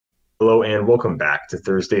Hello and welcome back to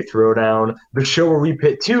Thursday Throwdown, the show where we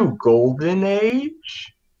pit two Golden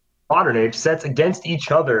Age, Modern Age sets against each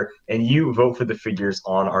other, and you vote for the figures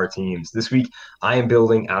on our teams. This week, I am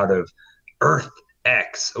building out of Earth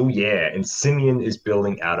X. Oh, yeah. And Simeon is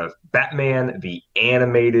building out of Batman, the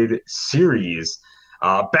animated series.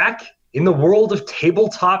 Back in the world of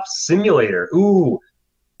Tabletop Simulator. Ooh,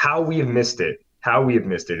 how we have missed it. How we have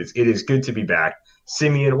missed it. It is good to be back.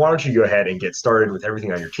 Simeon, why don't you go ahead and get started with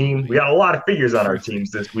everything on your team? We Truly, got a lot of figures on our truly.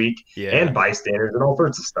 teams this week Yeah, and bystanders and all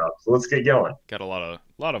sorts of stuff. So let's get going. got a lot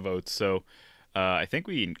of votes. So, I think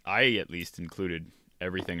I at least included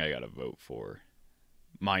everything I got to vote for,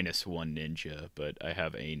 minus one ninja, but I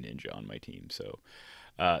have a ninja on my team. So,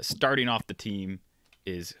 starting off the team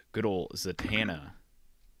is good old Zatanna.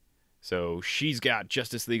 So she's got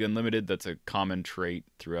Justice League Unlimited. That's a common trait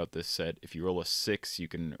throughout this set. If you roll a 6, you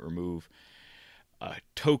can remove a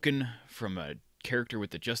token from a character with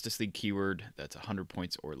the Justice League keyword that's 100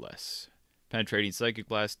 points or less. Penetrating Psychic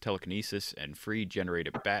Blast, Telekinesis, and free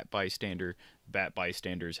generated Bat Bystander. Bat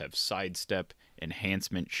Bystanders have Sidestep,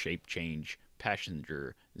 Enhancement, Shape Change,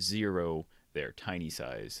 Passenger, Zero, their tiny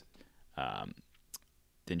size. Um,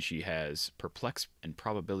 then she has Perplex and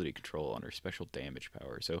Probability Control on her special damage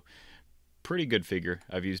power. So, pretty good figure.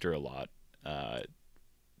 I've used her a lot. Uh,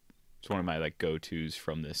 it's one of my go-tos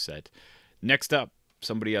from this set. Next up,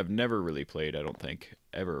 somebody I've never really played, I don't think,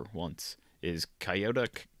 ever once, is Kyodai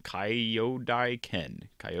Ken.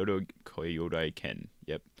 Kyodai Ken.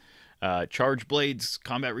 Yep. Charge Blades,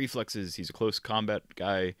 Combat Reflexes. He's a close combat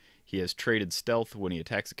guy. He has traded Stealth. When he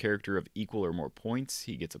attacks a character of equal or more points,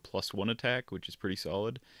 he gets a +1 attack, which is pretty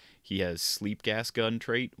solid. He has Sleep Gas Gun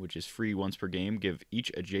trait, which is free once per game. Give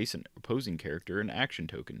each adjacent opposing character an action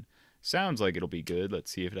token. Sounds like it'll be good.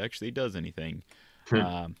 Let's see if it actually does anything. Hmm.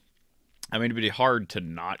 Um, it'd be hard to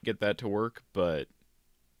not get that to work, but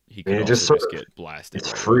he I mean, could it also just sort just of, get blasted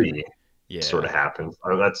it's right away. free, sort Yeah. of happens.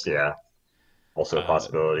 Oh, that's, yeah, also a Uh,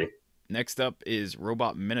 possibility. Next up is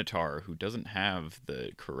Robot Minotaur, who doesn't have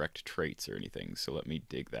the correct traits or anything. So let me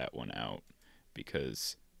dig that one out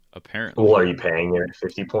because Well, are apparently, you paying it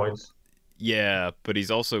 50 points? yeah, but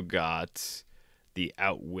he's also got the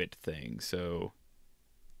outwit thing. So,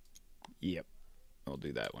 yep, I'll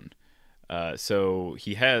do that one. So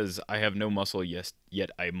he has, I have no muscle, yes, yet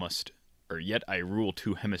I must, or yet I rule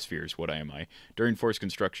two hemispheres. What am I? During force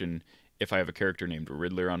construction, if I have a character named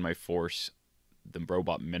Riddler on my force, the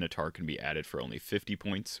robot Minotaur can be added for only 50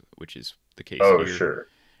 points, which is the case Oh, here. sure.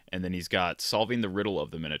 And then he's got solving the riddle of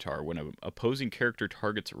the Minotaur. When an opposing character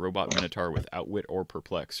targets a robot Minotaur with outwit or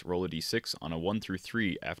perplex, roll a d6 on a 1 through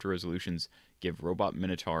 3 after resolutions. Give robot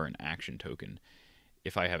Minotaur an action token.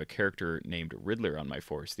 If I have a character named Riddler on my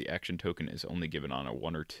force, the action token is only given on a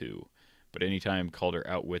 1 or 2. But anytime Calder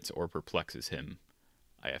outwits or perplexes him,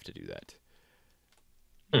 I have to do that.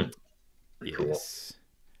 Hmm. Pretty cool. Yes.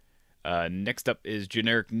 Next up is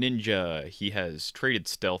Generic Ninja. He has traded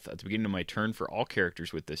Stealth at the beginning of my turn for all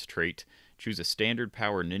characters with this trait. Choose a standard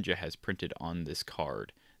power Ninja has printed on this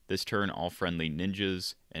card. This turn, all friendly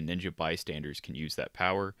ninjas and ninja bystanders can use that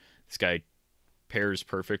power. This guy pairs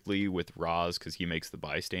perfectly with Roz because he makes the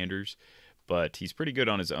bystanders, but he's pretty good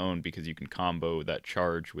on his own because you can combo that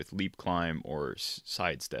charge with Leap Climb or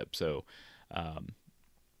Sidestep. So, um,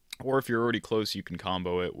 or if you're already close, you can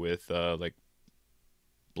combo it with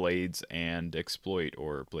Blades and Exploit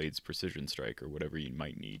or Blades Precision Strike or whatever you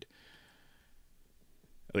might need.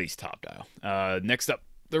 At least top dial. Next up,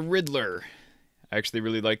 the Riddler. I actually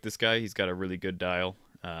really like this guy. He's got a really good dial,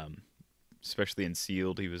 especially in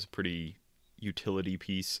sealed. He was a pretty utility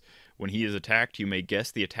piece. When he is attacked, you may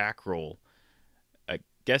guess the attack roll.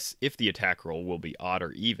 Guess if the attack roll will be odd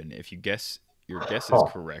or even. If you guess your guess is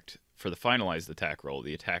Huh. correct for the finalized attack roll,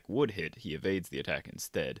 the attack would hit. He evades the attack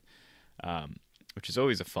instead. Um, which is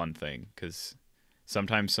always a fun thing because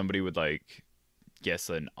sometimes somebody would guess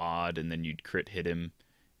an odd and then you'd crit hit him,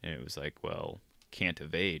 and it was like, well, can't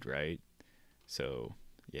evade, right? So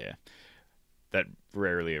yeah, that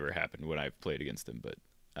rarely ever happened when I've played against him. But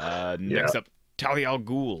Yeah. next up, Talia al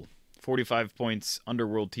Ghul, 45 points,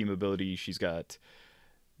 Underworld team ability. She's got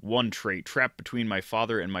one trait, trapped between my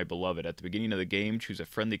father and my beloved. At the beginning of the game, choose a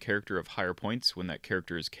friendly character of higher points. When that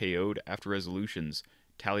character is KO'd after resolutions,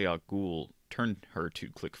 Talia al Ghul turn her to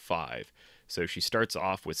click 5. So she starts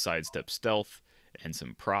off with Sidestep Stealth and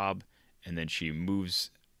some Prob, and then she moves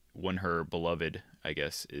when her beloved, I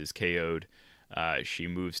guess, is KO'd. She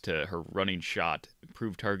moves to her running shot.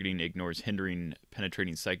 Improved targeting ignores hindering,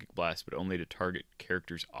 penetrating psychic blast, but only to target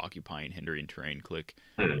characters occupying hindering terrain. Click,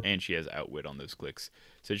 Hmm. and she has outwit on those clicks,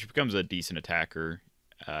 so she becomes a decent attacker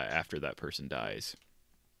after that person dies.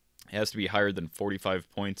 It has to be higher than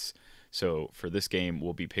 45 points. So for this game,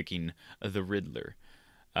 we'll be picking the Riddler.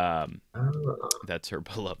 That's her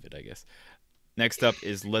beloved, I guess. Next up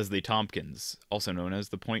is Leslie Tompkins, also known as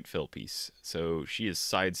the Point Fill piece. So she is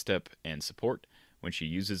sidestep and support. When she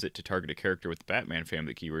uses it to target a character with the Batman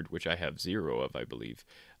family keyword, which I have 0 of, I believe,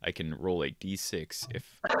 I can roll a d6.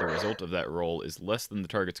 If the result of that roll is less than the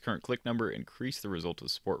target's current click number, increase the result of the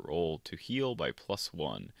support roll to heal by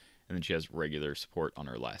 +1. And then she has regular support on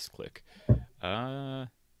her last click.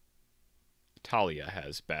 Talia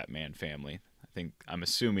has Batman family. I'm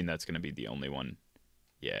assuming that's going to be the only one.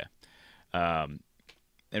 Yeah. And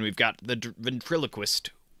we've got the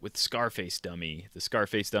Ventriloquist with Scarface Dummy. The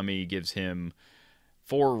Scarface Dummy gives him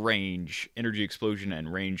 4 range, energy explosion,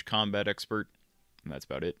 and range combat expert. And that's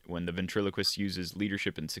about it. When the Ventriloquist uses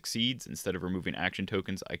leadership and succeeds, instead of removing action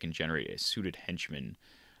tokens, I can generate a suited henchman.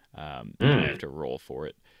 I have to roll for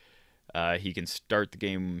it. He can start the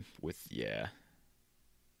game with,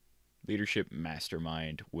 leadership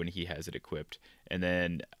mastermind when he has it equipped. And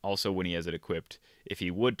then also when he has it equipped, if he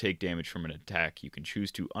would take damage from an attack, you can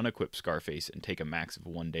choose to unequip Scarface and take a max of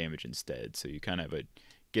 1 damage instead. So you kind of have a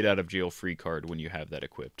get out of jail free card when you have that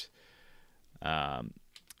equipped.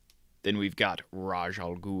 Then we've got Raj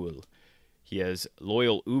Al Ghul. He has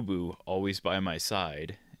Loyal Ubu, always by my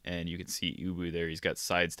side. And you can see Ubu there. He's got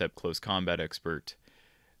Sidestep, Close Combat Expert.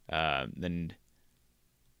 Then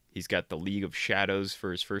he's got the League of Shadows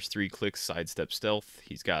for his first 3 clicks, Sidestep Stealth.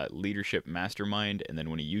 He's got Leadership Mastermind. And then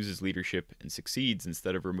when he uses Leadership and succeeds,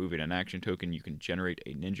 instead of removing an action token, you can generate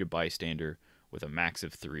a Ninja Bystander with a max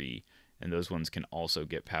of 3. And those ones can also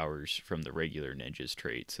get powers from the regular ninjas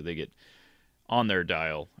trait. So they get on their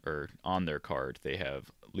dial, or on their card, they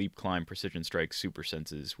have Leap, Climb, Precision Strike, Super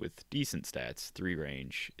Senses with decent stats. 3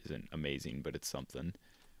 range isn't amazing, but it's something.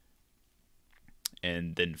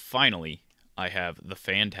 And then finally, I have the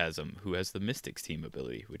Phantasm, who has the Mystics team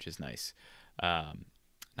ability, which is nice. Not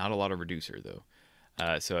a lot of reducer,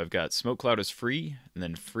 though. So I've got Smoke Cloud as free, and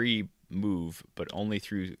then free move, but only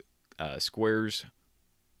through squares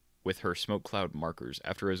with her Smoke Cloud markers.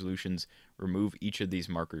 After resolutions, remove each of these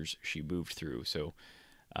markers she moved through. So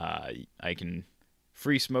I can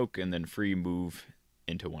free smoke and then free move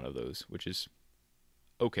into one of those, which is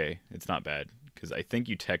okay. It's not bad, because I think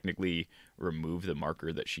you technically remove the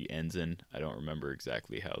marker that she ends in. I don't remember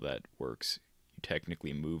exactly how that works. You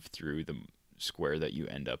technically move through the square that you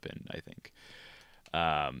end up in, I think.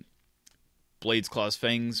 Blades, Claws,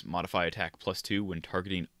 Fangs, modify attack +2 when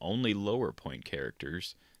targeting only lower point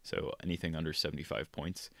characters. So anything under 75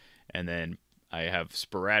 points. And then I have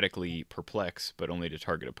sporadically Perplex, but only to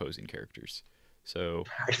target opposing characters. So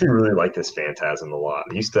I actually really like this Phantasm a lot.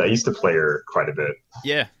 I used to play her quite a bit.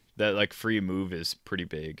 Yeah, that like free move is pretty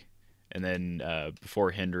big. And then before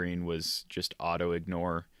Hindering was just auto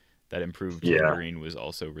ignore. That improved Hindering was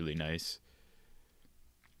also really nice.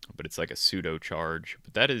 But it's like a pseudo charge.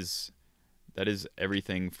 But that is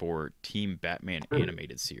everything for Team Batman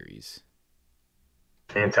animated series.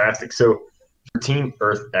 Fantastic. So for Team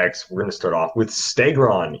Earth X, we're going to start off with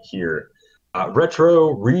Stegron here.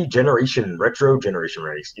 Retro generation,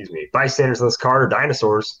 excuse me. Bystanders on this card are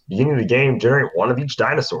dinosaurs. Beginning of the game, generate 1 of each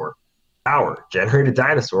dinosaur. Power, generate a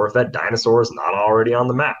dinosaur if that dinosaur is not already on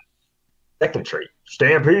the map. Second trait,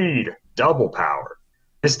 Stampede, double power.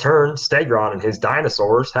 This turn, Stegron and his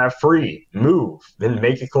dinosaurs have free, move, then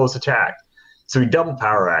make a close attack. So he double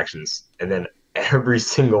power actions, and then every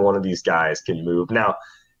single one of these guys can move. Now,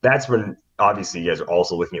 that's when, obviously, you guys are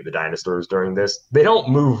also looking at the dinosaurs during this. They don't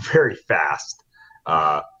move very fast.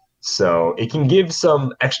 So it can give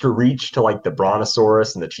some extra reach to, like, the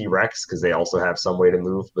Brontosaurus and the T-Rex, because they also have some way to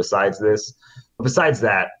move besides this. But besides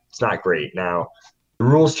that, it's not great. Now, the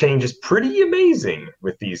rules change is pretty amazing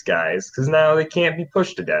with these guys, because now they can't be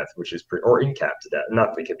pushed to death, which is or incapped to death. Not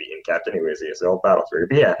that they could be incapped anyways, ESL Battle Fury.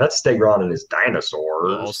 But yeah, that's Stegron and his dinosaurs.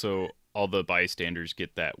 Well, also, all the bystanders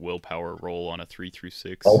get that willpower roll on a 3 through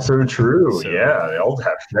 6. Also true, so yeah. They all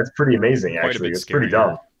have. That's pretty amazing, actually. It's pretty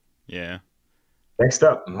dumb. Yeah. Next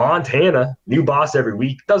up, Montana. New boss every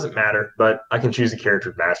week. Doesn't matter, but I can choose a character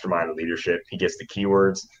with Mastermind and Leadership. He gets the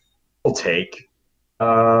keywords. We'll take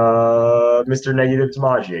Mr. Negative's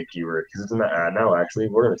Magia keyword, because it's no, actually,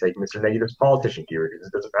 we're going to take Mr. Negative's Politician keyword, because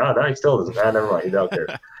it doesn't. No, he still doesn't. Never mind. He's out there.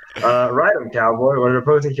 Ride him, Cowboy. When an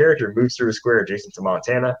opposing character moves through a square adjacent to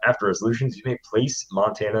Montana, after resolutions, you may place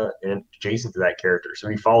Montana adjacent to that character, so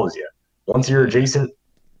he follows you. Once you're adjacent,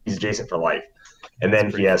 he's adjacent for life. And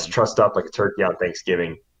then he has Trust Up like a turkey on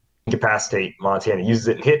Thanksgiving. Incapacitate, Montana uses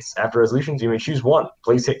it and hits. After resolutions, you may choose 1.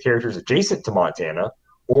 Place hit characters adjacent to Montana,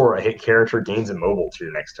 or a hit character gains immobile to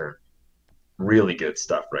your next turn. Really good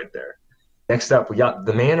stuff right there. Next up, we got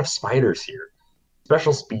the Man of Spiders here.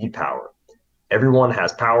 Special speed power. Everyone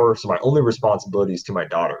has power, so my only responsibility is to my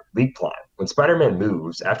daughter, Leap Climb. When Spider-Man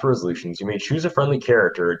moves, after resolutions, you may choose a friendly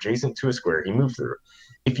character adjacent to a square he moved through.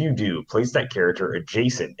 If you do, place that character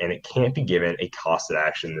adjacent, and it can't be given a costed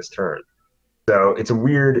action this turn. So it's a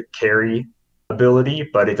weird carry ability,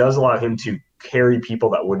 but it does allow him to carry people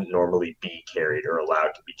that wouldn't normally be carried or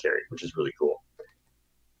allowed to be carried, which is really cool.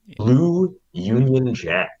 Yeah. Blue Union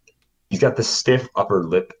Jack. He's got the stiff upper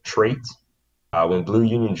lip trait. When Blue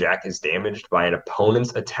Union Jack is damaged by an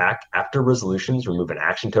opponent's attack after resolutions, remove an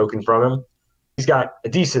action token from him. He's got a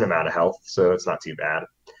decent amount of health, so it's not too bad.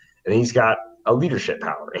 And then he's got a leadership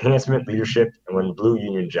power, enhancement leadership, and when Blue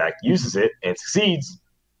Union Jack uses it and succeeds,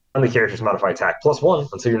 on the character's modified attack +1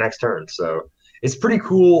 until your next turn. So it's pretty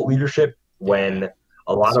cool leadership when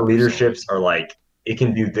a lot of leaderships are like, it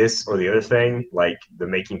can do this or the other thing. Like the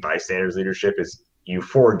making bystanders leadership is you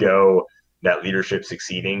forego that leadership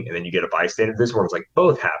succeeding and then you get a bystander. This one's like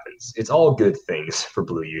both happens. It's all good things for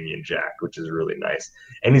Blue Union Jack, which is really nice.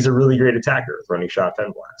 And he's a really great attacker with running shot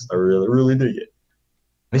fen blast. I really, really dig it.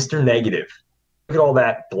 Mr. Negative. Look at all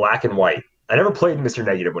that black and white. I never played Mr.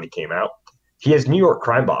 Negative when he came out. He has New York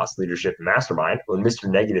Crime Boss, Leadership, and Mastermind. When Mr.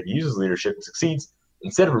 Negative uses Leadership and succeeds,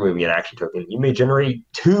 instead of removing an action token, you may generate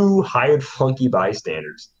 2 hired flunky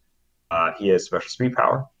bystanders. He has special speed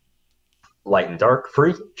power, light and dark,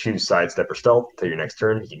 free. Choose sidestep or stealth until your next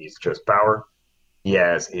turn. He can use the chosen power. He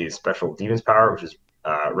has his special defense power, which is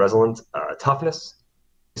resilient toughness.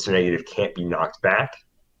 Mr. Negative can't be knocked back.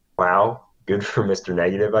 Wow, good for Mr.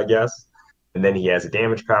 Negative, I guess. And then he has a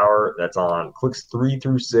damage power that's on clicks 3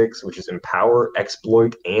 through 6, which is Empower,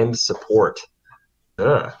 Exploit, and Support.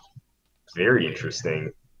 Very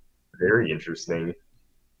interesting. Very interesting.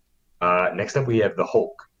 Next up, we have the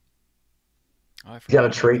Hulk. Oh, you got to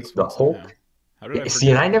trait the Hulk. How did I See,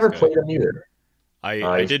 and I never played him either.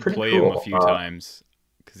 I did play him a few times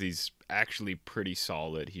because he's actually pretty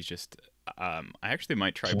solid. He's just, I actually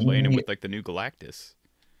might try playing him with like the new Galactus.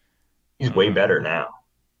 He's way better now.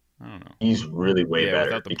 I don't know. He's really way better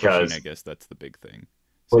without the because pushing, I guess that's the big thing.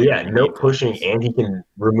 So well, yeah, no pushing, and he can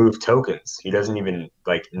remove tokens. He doesn't even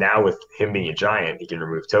like now with him being a giant, he can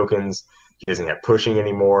remove tokens. He doesn't have pushing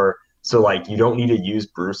anymore. So like you don't need to use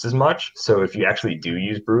Bruce as much. So if you actually do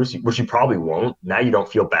use Bruce, which you probably won't, now you don't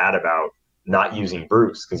feel bad about not using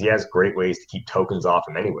Bruce because he has great ways to keep tokens off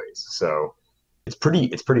him anyways. So it's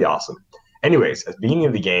pretty awesome. Anyways, at the beginning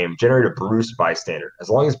of the game, generate a Bruce bystander. As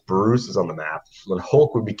long as Bruce is on the map, when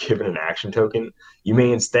Hulk would be given an action token, you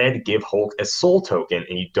may instead give Hulk a soul token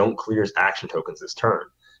and you don't clear his action tokens this turn.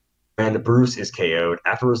 When Bruce is KO'd,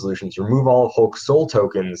 after resolutions, remove all of Hulk's soul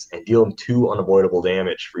tokens and deal him 2 unavoidable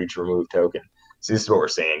damage for each removed token. So this is what we're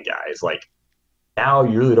saying, guys. Like, now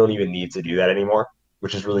you really don't even need to do that anymore,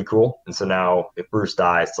 which is really cool. And so now if Bruce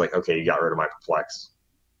dies, it's like, okay, you got rid of my perplex.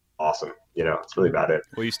 Awesome. You know, it's really about it.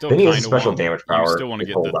 Well, you still then he has kind of special want, damage power. You still want to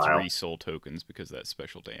get the dial. 3 soul tokens because that's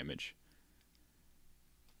special damage.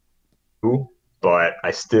 Ooh, but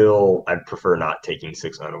I'd prefer not taking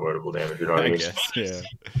 6 unavoidable damage. You know what I mean? Guess, yeah.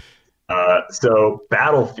 So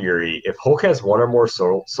Battle Fury, if Hulk has 1 or more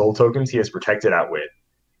soul tokens, he has protected outwit.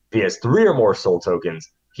 If he has 3 or more soul tokens,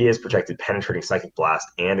 he has protected penetrating psychic blast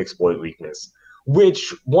and exploit weakness.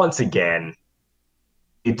 Which, once again,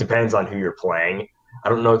 it depends on who you're playing. I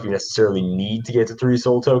don't know if you necessarily need to get to 3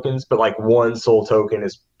 soul tokens, but like 1 soul token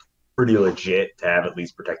is pretty legit to have at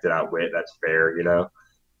least protected outwit. That's fair, you know.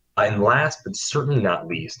 And last, but certainly not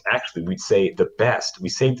least, actually, we'd say the best. We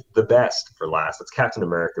saved the best for last. That's Captain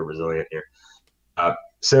America Resilient here.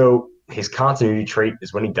 So his continuity trait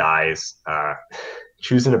is when he dies,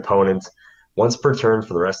 choose an opponent. Once per turn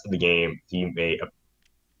for the rest of the game, he may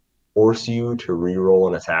force you to reroll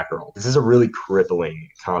an attack roll. This is a really crippling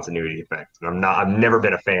continuity effect. And I've never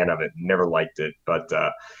been a fan of it, never liked it, but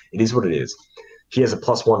it is what it is. He has a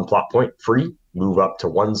 +1 plot point free, move up to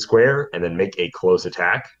 1 square, and then make a close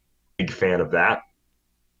attack. Big fan of that.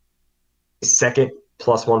 His second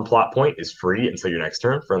 +1 plot point is free until your next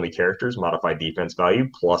turn. Friendly characters, modified defense value,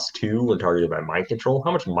 +2 when targeted by mind control.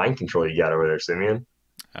 How much mind control you got over there, Simeon?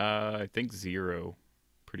 I think 0.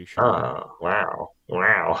 Pretty sure. Oh,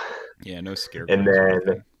 wow. Yeah, no scare. And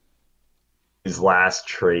then his last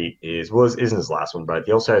trait isn't his last one, but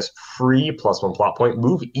he also has free +1 plot point.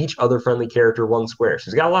 Move each other friendly character 1 square. So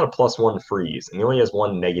he's got a lot of +1 frees, and he only has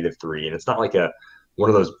 1 -3. And it's not like one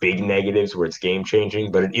of those big negatives where it's game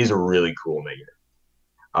changing, but it is a really cool negative.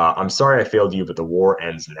 I'm sorry I failed you, but the war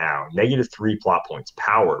ends now. -3 plot points.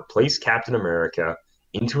 Power. Place Captain America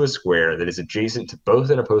into a square that is adjacent to both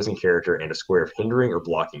an opposing character and a square of hindering or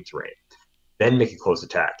blocking terrain. then make a close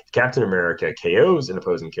attack. If Captain America KOs an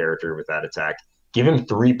opposing character with that attack, give him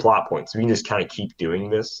 3 plot points. So we can just kind of keep doing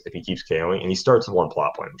this if he keeps KOing, and he starts with 1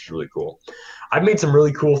 plot point, which is really cool. I've made some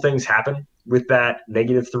really cool things happen with that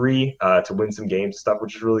 -3 to win some games and stuff,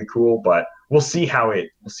 which is really cool. But we'll see how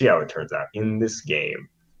it turns out in this game.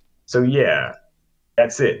 So yeah,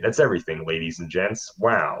 that's it. That's everything, ladies and gents.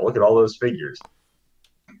 Wow, look at all those figures.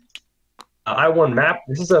 I won map.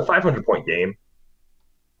 This is a 500-point game,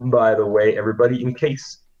 by the way, everybody, in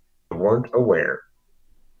case you weren't aware.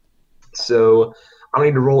 So I don't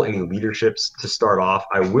need to roll any leaderships to start off.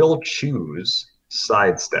 I will choose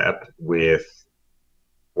sidestep with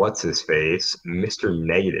what's his face, Mr.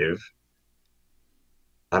 Negative.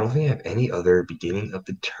 I don't think I have any other beginning of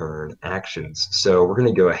the turn actions. So we're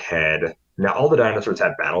going to go ahead. Now, all the dinosaurs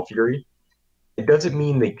have Battle Fury. It doesn't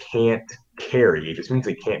mean they can't carry. It just means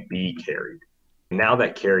they can't be carried. Now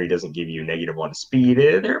that carry doesn't give you -1 speed,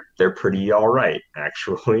 they're pretty all right,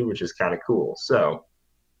 actually, which is kind of cool. So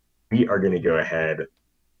we are going to go ahead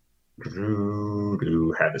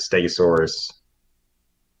to have the Stegosaurus.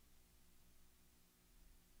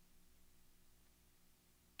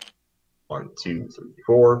 One, two, three,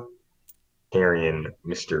 four. Carrying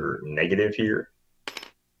Mr. Negative here.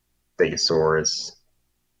 Stegosaurus.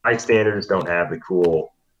 Bystanders don't have the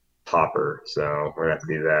cool topper, so we're going to have to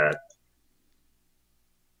do that.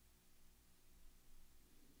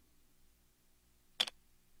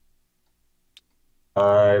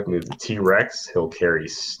 I've moved the T-Rex. He'll carry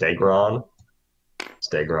Stegron.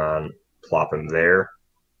 Stegron, plop him there.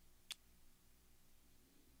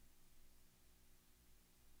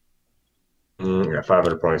 We got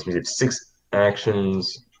 500 points. We have 6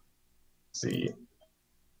 actions. Let's see.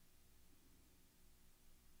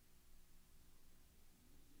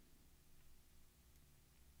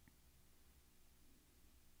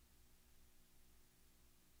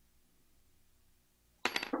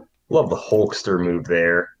 Love the Hulkster move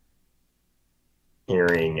there.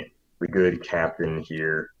 Hearing the good captain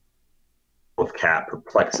here. With Cap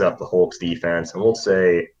perplex up the Hulk's defense. And we'll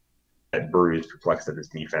say that Bruce perplexed up his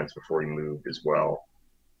defense before he moved as well.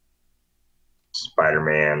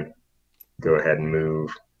 Spider-Man, go ahead and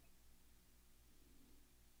move.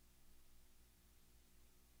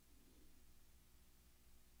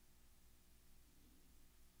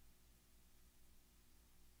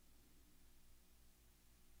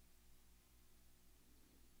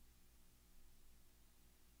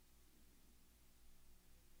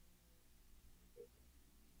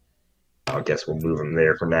 I guess we'll move him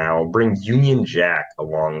there for now. Bring Union Jack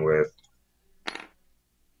along with.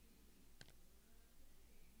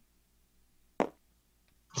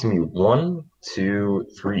 It's going to be 1, 2,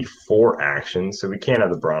 3, 4 actions. So we can't have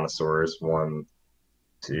the Brontosaurus. 1,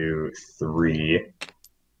 2, 3.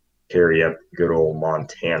 Carry up good old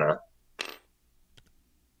Montana.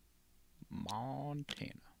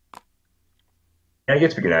 I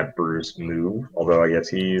guess we can have Bruce move, although I guess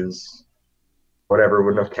he's whatever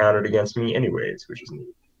wouldn't have counted against me anyways, which is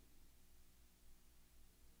neat.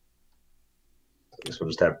 I guess we'll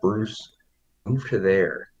just have Bruce move to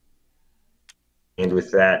there. And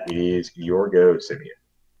with that, it is your go, Simeon.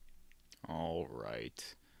 All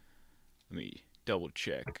right. Let me double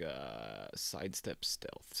check. Sidestep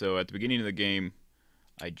stealth. So at the beginning of the game,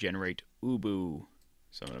 I generate Ubu.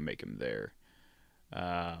 So I'm going to make him there.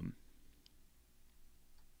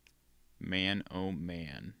 Man, oh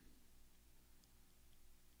man.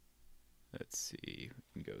 Let's see.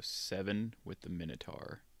 We can go 7 with the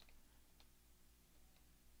Minotaur.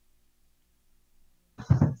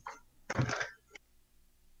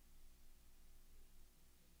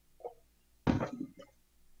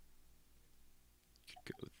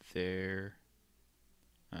 Go there.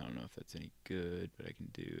 I don't know if that's any good, but I can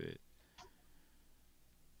do it.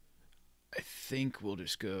 I think we'll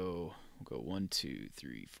just go. We'll go 1, 2,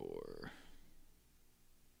 3, 4.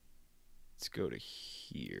 Let's go to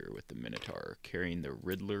here with the Minotaur carrying the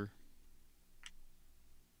Riddler.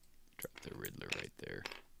 Drop the Riddler right there.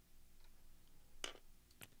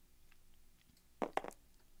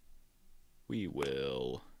 We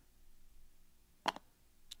will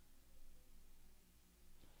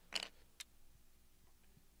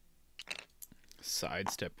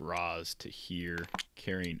sidestep Roz to here,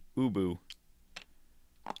 carrying Ubu.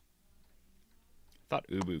 I thought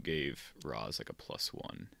Ubu gave Roz like a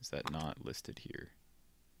 +1. Is that not listed here?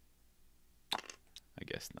 I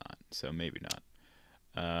guess not. So maybe not.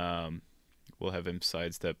 We'll have him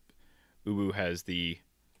sidestep. Ubu has the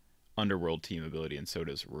Underworld team ability, and so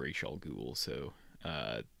does Ra's al Ghul. So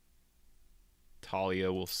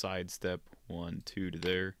Talia will sidestep 1, 2 to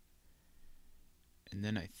there. And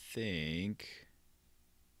then I think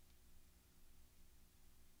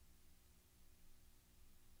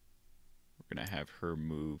We're going to have her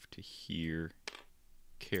move to here,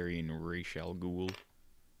 carrying Ra's al Ghul.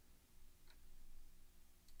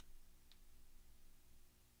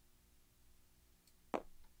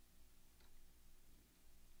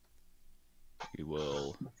 We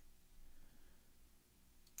will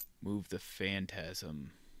move the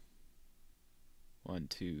Phantasm 1,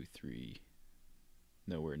 2, 3,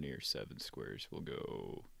 nowhere near 7 squares. We'll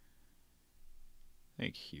go, I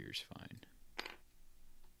think here's fine.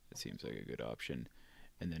 That seems like a good option.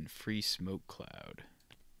 And then free Smoke Cloud,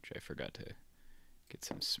 which I forgot to get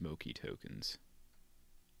some smoky tokens.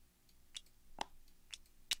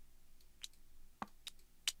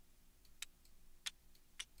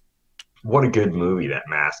 What a good movie, that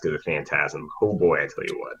Mask of the Phantasm. Oh boy, I tell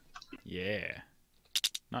you what. Yeah.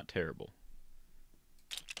 Not terrible.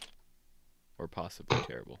 Or possibly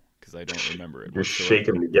terrible, because I don't remember it. Just shake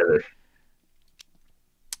them together.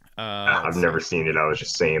 I've never seen it. I was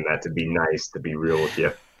just saying that to be nice, to be real with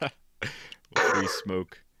you. Free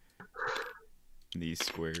smoke these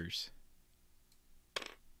squares.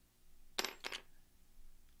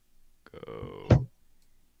 Go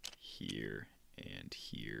here and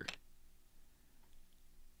here.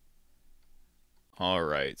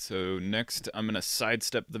 Alright, so next I'm going to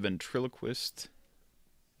sidestep the Ventriloquist.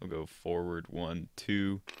 I'll go forward 1,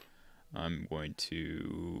 2. I'm going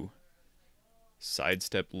to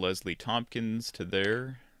sidestep Leslie Tompkins to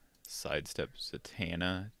there. Sidestep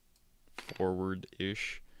Zatanna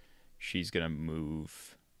forward-ish. She's going to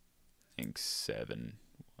move, I think, 7.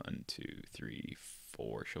 1, 2, 3,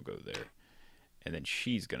 4. She'll go there. And then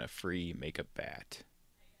she's going to free make a bat.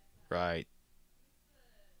 Right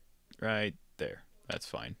there. That's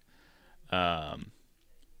fine. We'll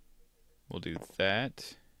do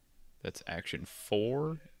that. That's action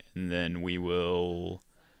 4. And then we will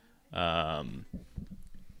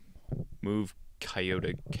move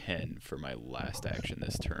Kyoto Ken for my last action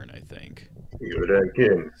this turn, I think. Kyoto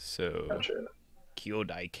Ken. So, gotcha.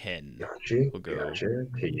 Kyoto Ken. Gotcha. We'll go gotcha.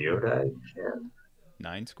 Kyoto Ken.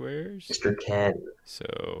 9 squares. Mr. Ken.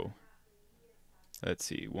 So, let's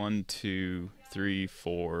see. 1, 2, 3,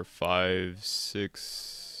 4, 5,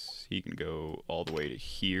 6. He can go all the way to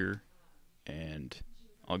here. And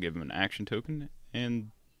I'll give him an action token.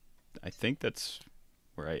 And I think that's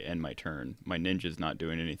where I end my turn. My ninja's not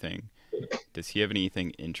doing anything. Does he have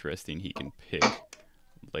anything interesting he can pick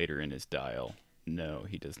later in his dial? No,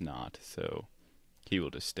 he does not. So he will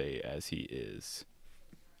just stay as he is.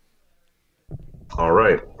 All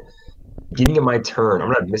right. Beginning of my turn,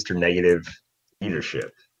 I'm going to have Mr. Negative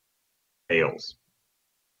Leadership. Fails.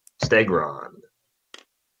 Stegron.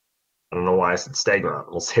 I don't know why I said Stegron.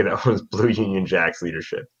 We'll say that was Blue Union Jack's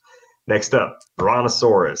leadership. Next up,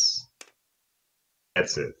 Brontosaurus.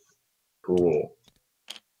 That's it. Cool.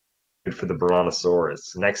 Good for the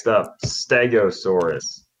Brontosaurus. Next up,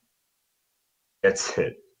 Stegosaurus. That's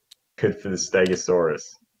it. Good for the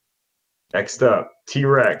Stegosaurus. Next up,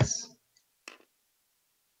 T-Rex.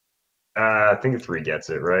 I think a 3 gets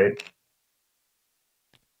it, right?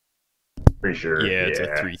 Pretty sure. Yeah, it's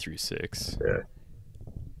a 3 through 6. Yeah.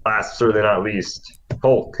 Last, certainly not least,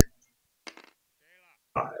 Hulk.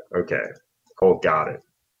 5. Okay. Hulk got it.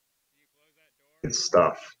 Good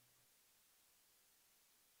stuff.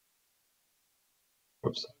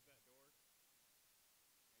 Whoops.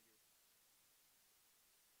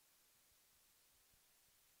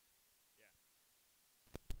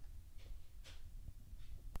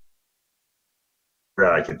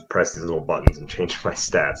 I could press these little buttons and change my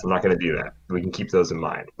stats. I'm not going to do that. We can keep those in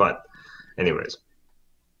mind. But anyways,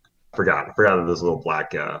 forgot that those little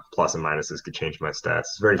black plus and minuses could change my stats.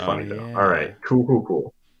 It's very funny though. All right,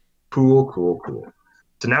 cool.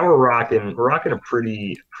 So now we're rocking a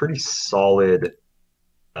pretty solid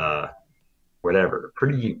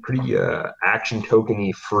pretty action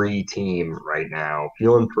tokeny free team right now.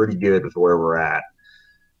 Feeling pretty good with where we're at.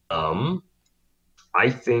 I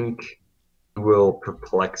think will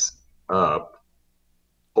perplex up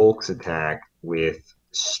Hulk's attack with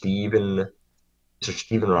Mr.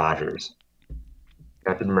 Steven Rogers.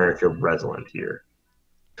 Captain America Resland here.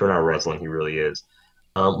 Turn out Resland he really is.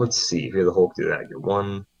 Let's see. Here the Hulk do that. Get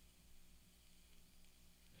 1.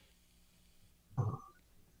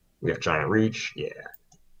 We got Giant Reach. Yeah.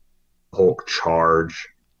 Hulk Charge.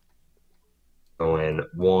 Going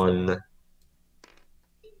 1,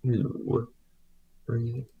 2,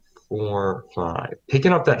 3, 4, 5.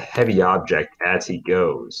 Picking up that heavy object as he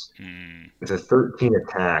goes. With a 13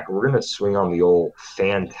 attack, we're gonna swing on the old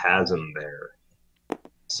Phantasm there.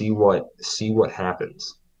 See what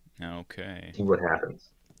happens. Okay. See what happens.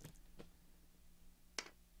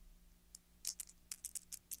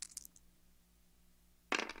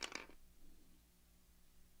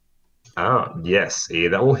 Ah, yes. Yeah,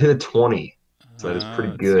 that will hit a 20. So that is pretty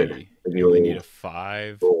Let's good see. for the You only need a old,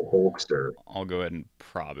 5. old Hulkster. I'll go ahead and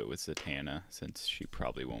prob it with Zatanna, since she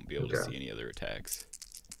probably won't be able to Okay. see any other attacks.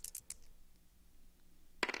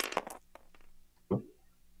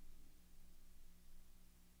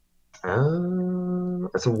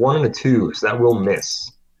 That's a 1 and a 2, so that will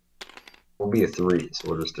miss. Will be a 3, so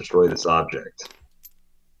we'll just destroy this object.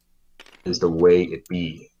 Is the way it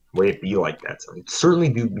be. Way it be like that. It certainly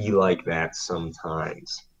do be like that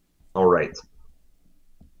sometimes. All right.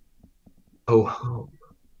 Oh home.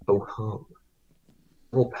 Oh home.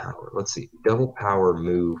 Double power. Let's see. Double power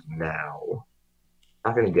move now.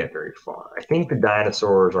 Not going to get very far. I think the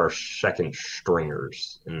dinosaurs are second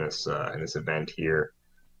stringers in this event here.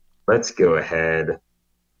 Let's go ahead.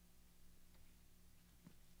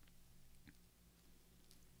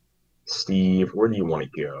 Steve, where do you want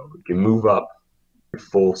to go? You can move up at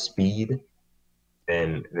full speed,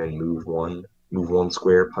 then move one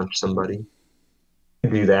square, punch somebody. You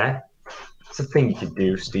can do that. It's a thing you could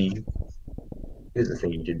do, Steve. It is a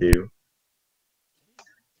thing you could do.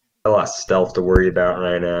 A lot of stealth to worry about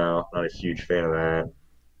right now. Not a huge fan of that.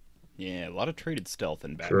 Yeah, a lot of traded stealth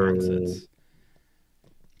in Sure. Batman sets.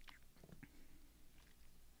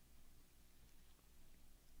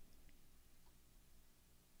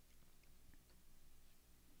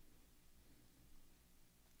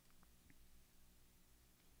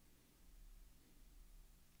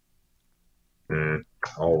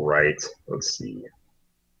 All right. Let's see.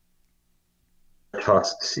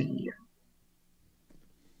 Tusk C.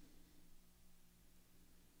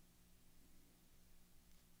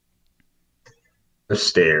 The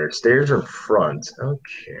stairs. Stairs are in front.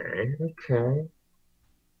 Okay. Okay.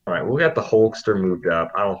 All right. We got the Hulkster moved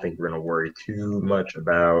up. I don't think we're going to worry too much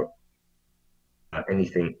about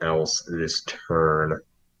anything else this turn.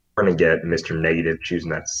 We're going to get Mr. Negative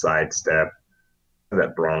choosing that sidestep.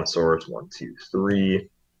 That Brontosaurus. One, two, three.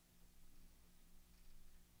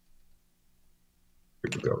 We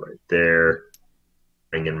can go right there.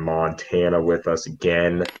 Bring in Montana with us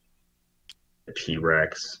again. The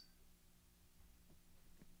T-Rex.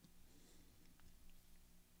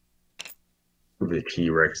 Move the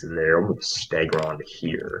T-Rex in there. We'll move Stegron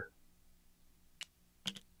here.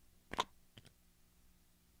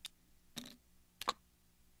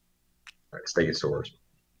 All right, Stegosaurus.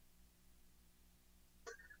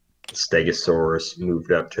 Stegosaurus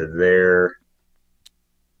moved up to there.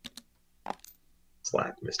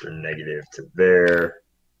 Slap Mr. Negative to there.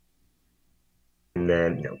 And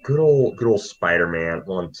then, good old Spider-Man.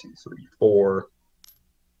 One, two, three, four.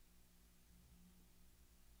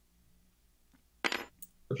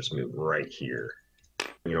 I'll just move right here.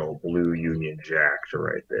 Blue Union Jack to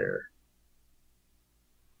right there.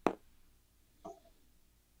 Let's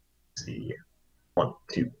see. One,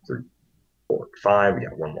 two, three, four, five. We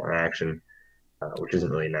got one more action, which isn't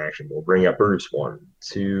really an action. We'll bring up Bruce. One,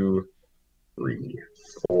 two, three,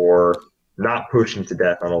 four. Not pushing to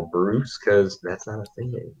death on old Bruce because that's not a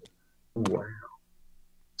thing anymore. Wow.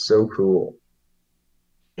 So cool.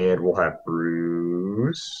 And we'll have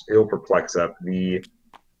Bruce. It'll perplex up the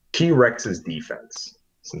T-Rex's defense,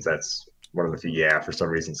 since that's one of the few. Yeah, for some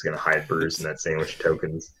reason it's going to hide Bruce in that sandwich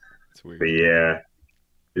tokens. It's weird. But yeah,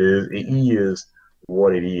 it is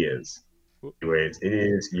what it is. Anyways, it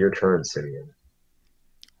is your turn, Simeon.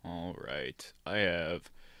 All right. I have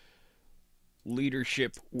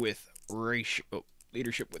leadership with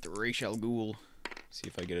leadership with Ra's al Ghul. See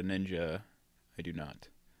if I get a ninja. I do not.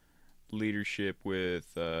 Leadership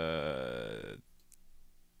with the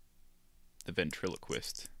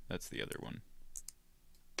ventriloquist. That's the other one.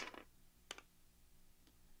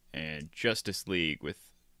 And Justice League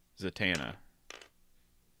with Zatanna.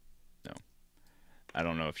 No. I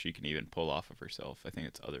don't know if she can even pull off of herself. I think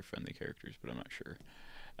it's other friendly characters, but I'm not sure.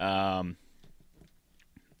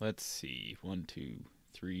 Let's see. 1, 2,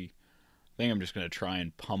 3. I think I'm just going to try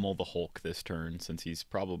and pummel the Hulk this turn, since he's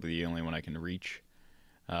probably the only one I can reach.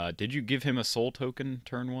 Did you give him a soul token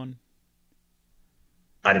turn 1?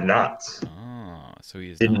 I did not. Ah, so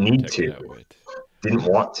he is Didn't not need protected to. outwit. Didn't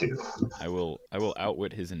want to. I will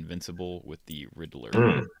outwit his invincible with the Riddler.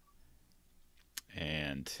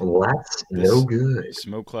 And Well, that's no good.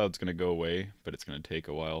 smoke cloud's going to go away, but it's going to take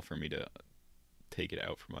a while for me to take it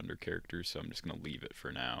out from under characters, so I'm just going to leave it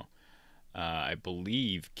for now. I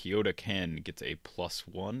believe Kyoto Ken gets a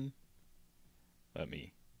 +1. Let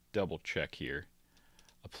me double check here.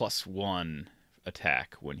 A +1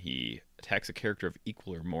 attack when he attacks a character of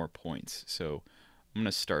equal or more points. So I'm going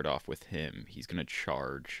to start off with him. He's going to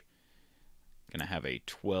charge. Going to have a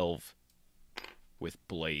 12 with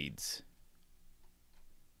blades.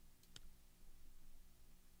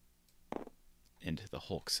 into the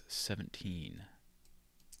Hulk's 17.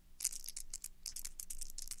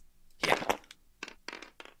 Yeah.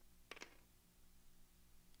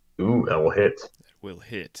 Ooh, that will hit. That will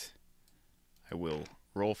hit. I will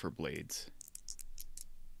roll for blades.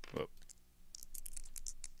 Whoa.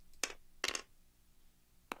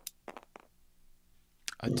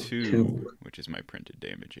 A 2, which is my printed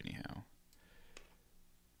damage anyhow.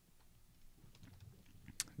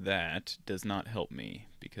 That does not help me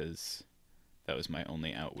because that was my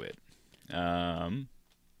only outwit.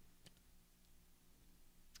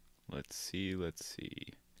 Let's see.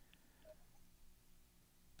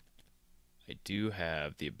 I do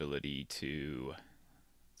have the ability to,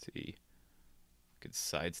 let's see, I could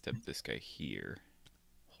sidestep this guy here.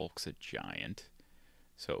 Hulk's a giant.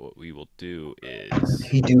 So what we will do is...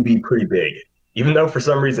 He do be pretty big. Even though for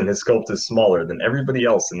some reason his sculpt is smaller than everybody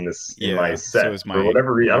else in my set. So is for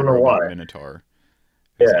whatever reason, I don't know robot why. Minotaur.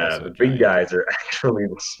 Yeah, the big guys are actually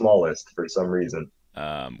the smallest for some reason.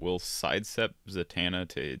 We'll sidestep Zatanna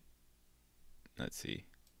to... Let's see.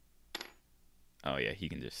 Oh yeah, he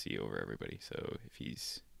can just see over everybody. So if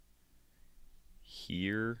he's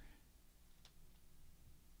here,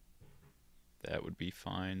 that would be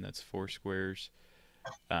fine. That's 4 squares.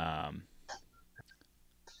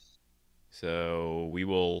 So we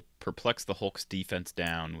will perplex the Hulk's defense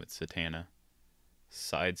down with Zatanna.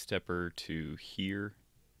 Sidestep her to here.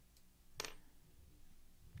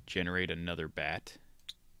 Generate another bat.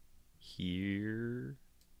 Here.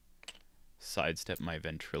 Sidestep my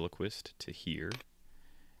ventriloquist to here.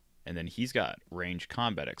 And then he's got range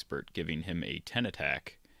combat expert, giving him a 10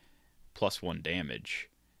 attack, +1 damage.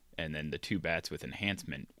 And then the 2 bats with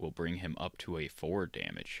enhancement will bring him up to a 4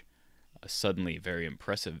 damage. A suddenly very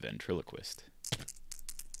impressive ventriloquist.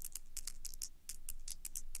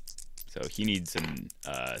 So he needs an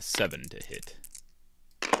 7 to hit.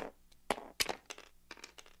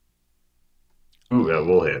 Ooh, that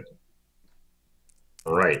will hit.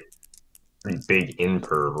 All right. Pretty big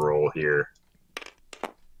imperv roll here.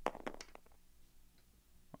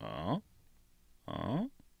 A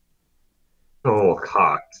little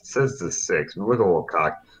cocked. It says the 6. We look a little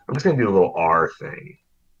cocked. I'm just going to do a little R thing.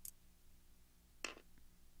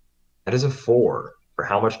 That is a 4. For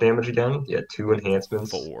how much damage again? Yeah, 2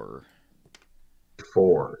 enhancements. 4.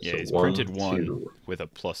 4. Yeah, so he's 1, printed 1 2. with a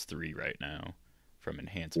 +3 right now from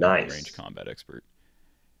enhancement Nice. range combat expert.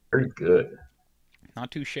 Very good.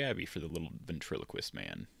 Not too shabby for the little ventriloquist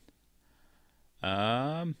man.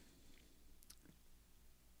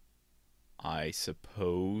 I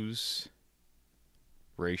suppose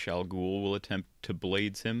Ra's al Ghul will attempt to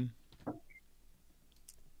blades him.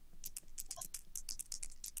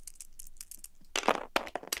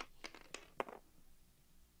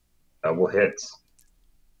 That will hit.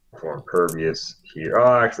 For impervious here.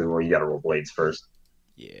 Oh, actually, well, you gotta roll blades first.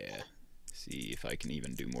 Yeah. See if I can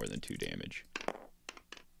even do more than 2 damage.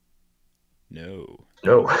 No.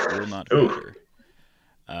 No. Will not matter.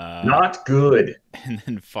 Not good. And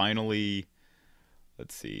then finally,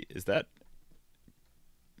 let's see. Is that...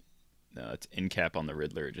 No, it's in cap on the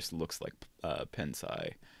Riddler. It just looks like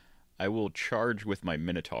Pensai. I will charge with my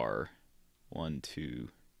Minotaur. 1, 2.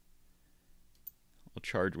 I'll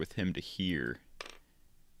charge with him to here.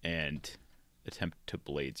 And attempt to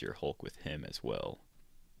blades your Hulk with him as well.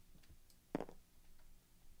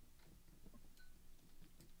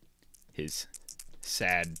 His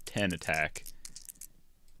sad 10 attack.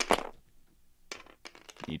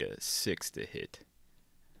 Need a 6 to hit.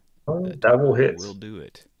 That will hit. Will do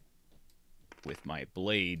it. With my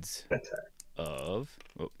blades of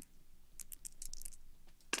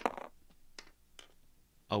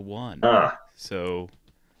a 1. So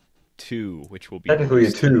 2, which will be technically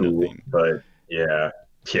a 2, but yeah.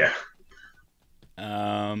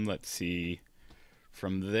 Let's see.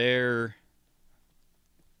 From there,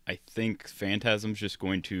 I think Phantasm's just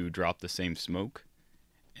going to drop the same smoke,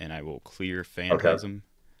 and I will clear Phantasm.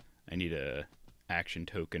 Okay. I need a action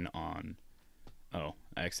token on... Oh,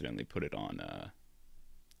 I accidentally put it on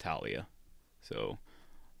Talia. So,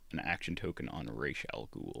 an action token on Ra's al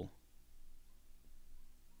Ghul.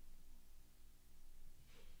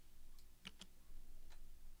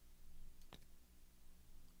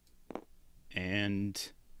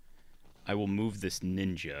 And I will move this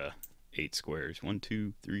ninja 8 squares. 1,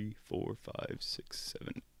 2, 3, 4, 5, 6,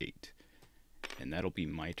 7, 8. And that'll be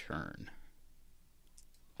my turn.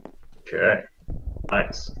 Okay.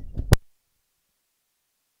 Nice.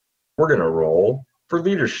 We're going to roll for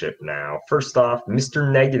leadership now. First off,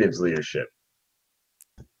 Mr. Negative's leadership.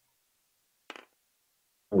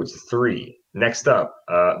 Oh, it's 3. Next up,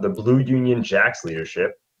 the Blue Union Jack's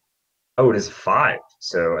leadership. Oh, it is 5.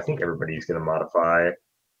 So I think everybody's going to modify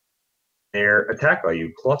their attack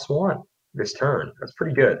value +1 this turn. That's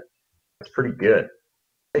pretty good. That's pretty good.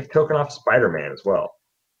 Take token off Spider-Man as well.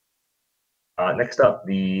 Next up,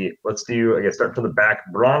 let's do, I guess, start from the back.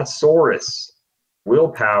 Brontosaurus.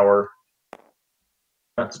 Willpower.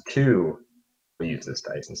 That's 2. We'll use this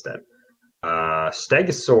dice instead.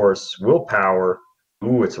 Stegosaurus. Willpower.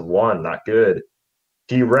 Ooh, it's a 1. Not good.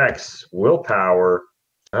 T-Rex. Willpower.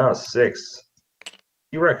 6.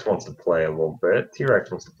 T-Rex wants to play a little bit.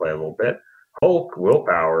 Hulk.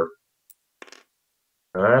 Willpower.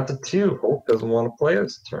 That's a 2. Hulk doesn't want to play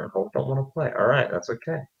this turn. Hulk don't want to play. All right, that's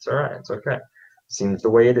okay. It's all right. It's okay. Seems the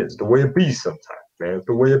way it is. The way it be sometimes, man. It's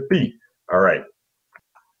the way it be. All right.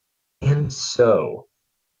 And so,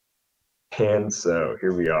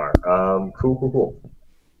 here we are. Cool.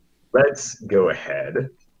 Let's go ahead.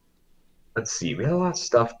 Let's see. We have a lot of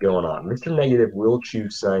stuff going on. Mr. Negative will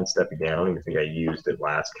choose Sidestep again. I don't even think I used it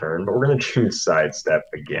last turn, but we're going to choose Sidestep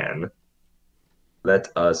again. Let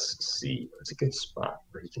us see. It's a good spot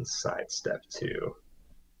where he can sidestep to.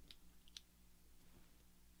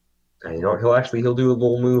 And you know what? He'll do a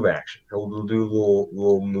little move action. He'll do a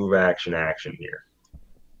little move action here.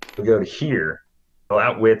 We'll go to here. He'll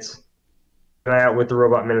outwit. Can I outwit the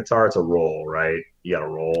Robot Minotaur? It's a roll, right? You got to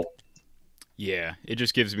roll. Yeah, it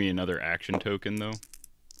just gives me another action token though.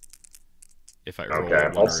 If I roll.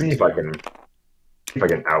 Okay, I'll see if I can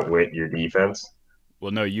outwit your defense.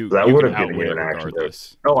 Well, no, you that can outwit it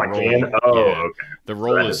regardless. Oh, I can? Oh, yeah. Okay. The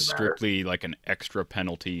roll is strictly like an extra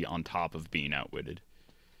penalty on top of being outwitted.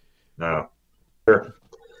 No. Sure.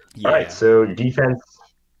 Yeah. All right, so your defense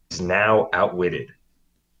is now outwitted.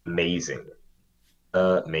 Amazing.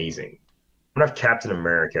 Amazing. I'm going to have Captain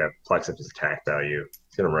America flex up his attack value.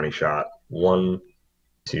 He's going to running shot. 1,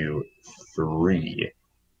 2, 3,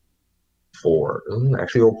 4.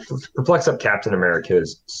 Actually, we'll perplex up Captain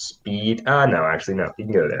America's speed. No. He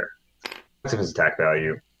can go there. Flex up his attack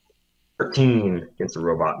value. 13 against the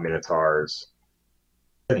Robot Minotaurs.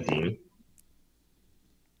 17.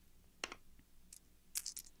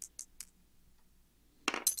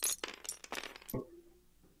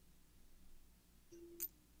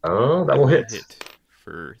 Oh, that will hit.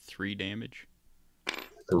 For 3 damage.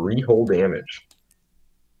 3 whole damage.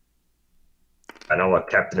 I know what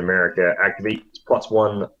Captain America activate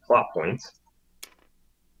 +1 plot point.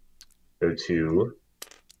 Go to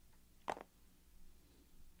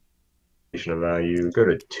value. Go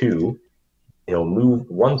to 2. He'll move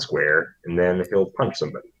 1 square, and then he'll punch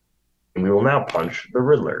somebody. And we will now punch the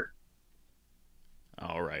Riddler.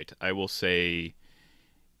 All right. I will say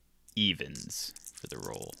evens for the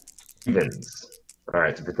roll. Evens. All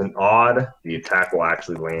right. So if it's an odd, the attack will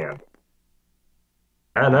actually land.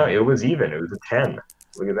 I don't know. It was even. It was a 10.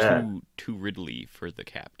 Look at that. Too Ridley for the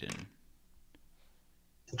captain.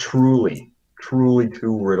 Truly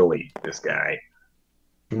too Riddly, this guy.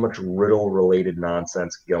 Too much Riddle-related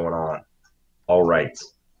nonsense going on. All right.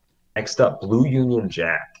 Next up, Blue Union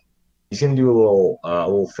Jack. He's going to do a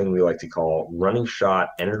little thing we like to call running shot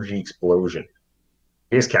energy explosion.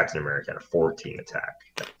 He is Captain America at a 14 attack.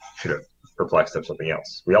 Should have perplexed up something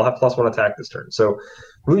else. We all have +1 attack this turn. So,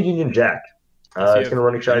 Blue Union Jack. He's going to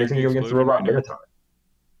running shot. He's going to go against the Robot Minotaur.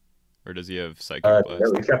 Or does he have Psychic Blast?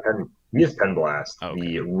 No, he has Pen Blast. Oh, okay.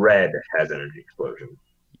 The red has Energy Explosion.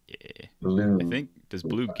 Yeah. Blue. I think, does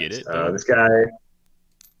Blue get it, though? This guy...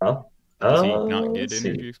 Huh? Does he not get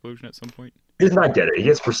Energy Explosion at some point? He does not get it. He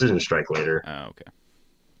gets Precision Strike later. Oh, okay.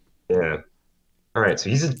 Yeah. All right, so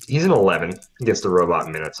he's an 11 against the Robot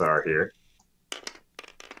Minotaur here.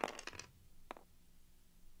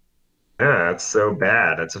 Yeah, that's so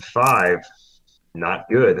bad. That's a 5. Not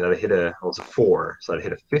good. And I hit a 4. So I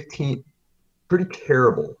hit a 15. Pretty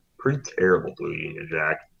terrible. Blue Union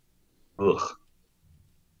Jack. Ugh.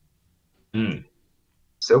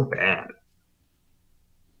 So bad.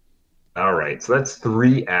 All right, so that's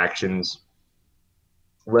 3 actions.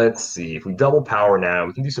 Let's see. If we double power now,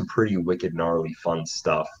 we can do some pretty wicked, gnarly, fun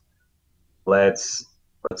stuff. Let's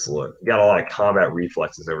look. We got a lot of combat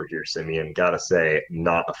reflexes over here, Simeon. Gotta say,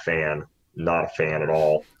 not a fan. Not a fan at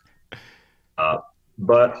all.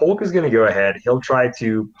 But Hulk is going to go ahead. He'll try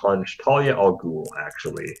to punch Talia al Ghul,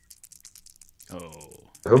 actually. Oh.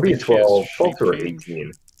 He'll be a 12 to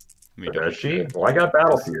 18. Does she? Well, I got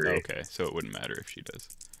Battle Fury. Okay, so it wouldn't matter if she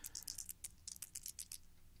does.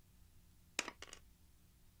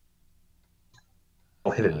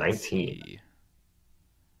 I'll hit a 19.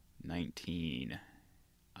 19.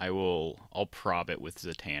 I'll prob it with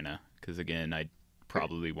Zatanna, because again, I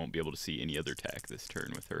probably won't be able to see any other attack this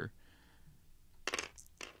turn with her.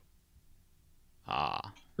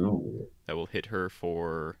 Ooh. That will hit her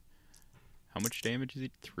for How much damage is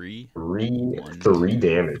he? 3? Three, 1, three 2,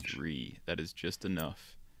 damage. 3. That is just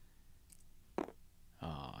enough.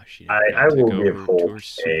 Ah, she I, never I got to will go give to Hulk her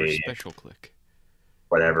super a special click.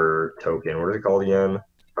 whatever token. What is it called again?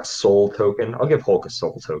 A soul token. I'll give Hulk a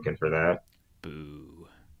soul token for that. Boo.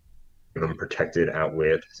 Give him protected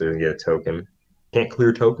outwit so he doesn't get a token. Can't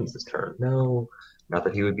clear tokens this turn. No, not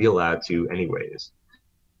that he would be allowed to, anyways.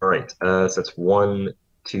 All right, so that's 1,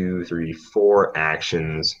 2, 3, 4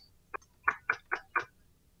 actions.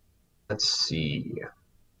 Let's see.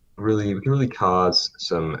 Really, we can really cause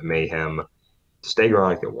some mayhem.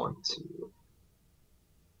 Stegron at 1, 2,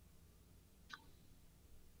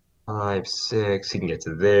 5, 6. He can get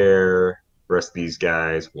to there. The rest of these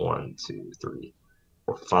guys, 1, 2, 3,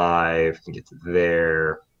 4, 5. Can get to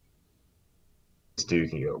there. This dude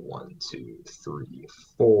can go 1, 2, 3,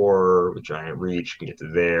 4 with giant reach, can get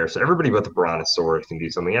to there. So everybody but the Brontosaurus can do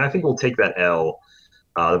something. And I think we'll take that L.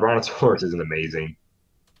 The Brontosaurus isn't amazing,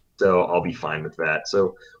 so I'll be fine with that.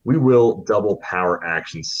 So we will double power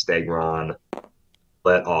action Stegron.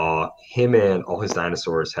 Let him and all his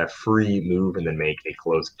dinosaurs have free move and then make a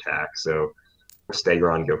close attack. So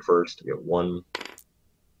Stegron go first. We go 1,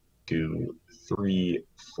 2, 3,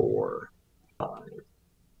 4, 5,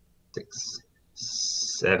 6,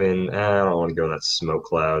 7. I don't want to go in that smoke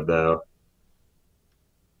cloud though.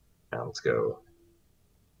 Now let's go.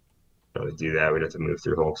 To do that, we'd have to move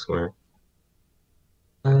through Hulk Square.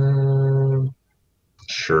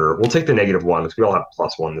 Sure. We'll take the -1 because we all have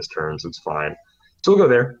 +1 this turn, so it's fine. So we'll go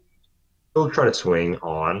there. We'll try to swing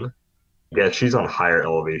on. Yeah, she's on higher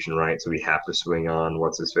elevation, right? So we have to swing on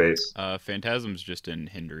what's his face. Phantasm's just in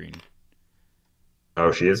hindering.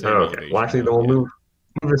 Oh, she is? Same Oh, okay. elevation, Well, actually, though, then we'll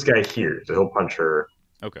yeah. move this guy here, so he'll punch her.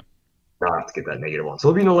 Okay. Not to get that -1. So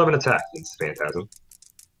it'll be an 11 attack against Phantasm.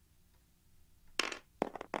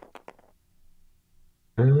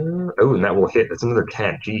 Oh, and that will hit. That's another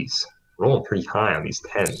 10. Jeez. Rolling pretty high on these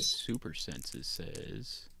 10s. Super Senses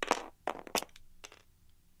says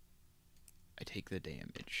I take the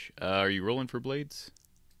damage. Are you rolling for blades?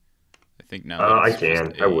 I think now that I it's can.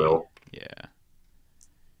 just I will. Yeah.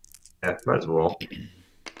 Yeah, might as well.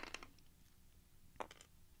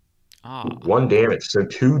 Ah. 1 damage, so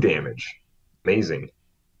 2 damage. Amazing.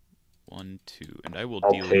 1, 2, and I will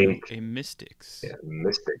I'll deal take you a Mystics. Yeah,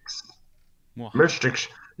 Mystics. Mwah. Mystics.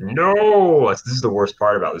 No! This is the worst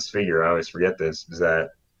part about this figure. I always forget this, is that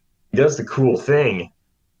he does the cool thing,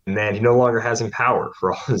 and then he no longer has Empower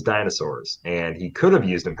for all his dinosaurs. And he could have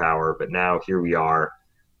used Empower, but now here we are,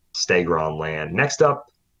 Stegron land. Next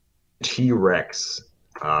up, T-Rex.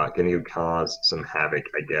 Gonna cause some havoc,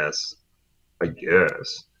 I guess.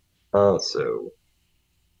 So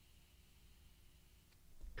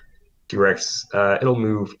T-Rex, it'll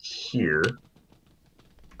move here.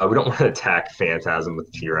 We don't want to attack Phantasm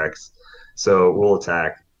with T-Rex, so we'll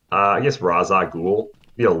attack, I guess, Razak Ghoul.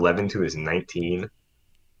 Be 11 to his 19.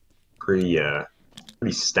 Pretty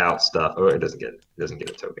stout stuff. Oh, it doesn't get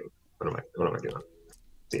a token. What am I doing?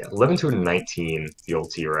 So yeah, 11 to a 19, the old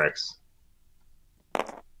T-Rex.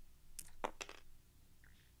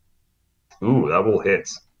 Ooh, that will hit.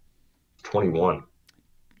 21.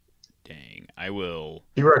 Dang. I will.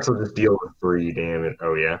 T-Rex will just deal with 3 damage.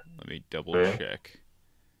 Oh, yeah? Let me double yeah. check.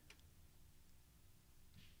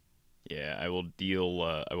 Yeah, I will deal.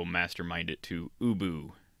 I will mastermind it to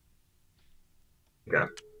Ubu. Okay.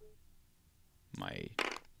 My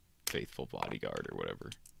faithful bodyguard or whatever.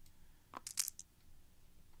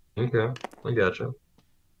 Okay, I gotcha.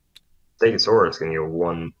 Stegosaurus can go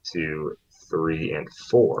 1, 2, 3, and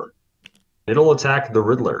 4. It'll attack the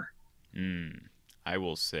Riddler. I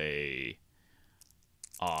will say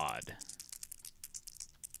odd.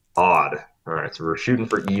 Odd. All right, so we're shooting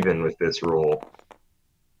for even with this roll.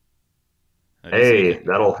 Hey,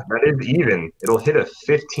 that is even. It'll hit a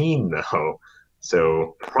 15 though,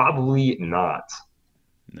 so probably not.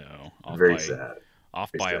 No, Very sad.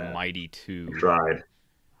 Off by a mighty 2.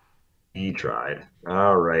 He tried.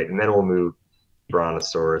 All right, and then we'll move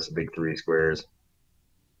Brontosaurus, big 3 squares.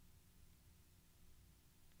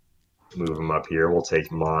 Move him up here. We'll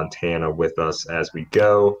take Montana with us as we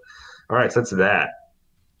go. All right, so that's that.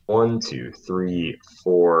 1, 2, 3,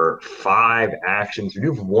 4, 5 actions. We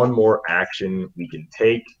do have 1 more action we can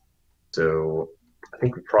take. So I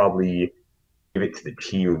think we probably give it to the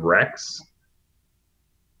T-Rex.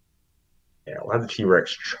 Yeah, we'll have the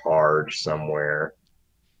T-Rex charge somewhere.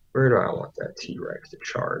 Where do I want that T-Rex to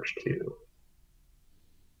charge to?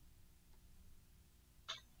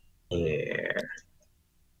 Yeah.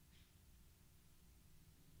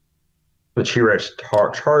 The T-Rex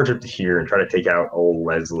charge up to here and try to take out old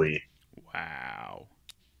Leslie. Wow.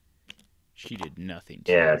 She did nothing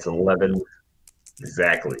to Yeah, it's 11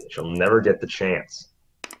 Exactly. She'll never get the chance.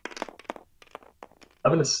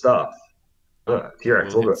 11 is stuff.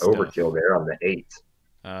 T-Rex, a Will little hit bit stuff. overkill there on the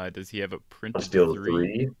 8. Does he have a I'll printed steal the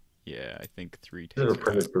 3? 3. Yeah, I think 3 This is takes a her out.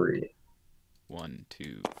 printed 3. 1,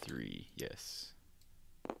 2, 3. Yes.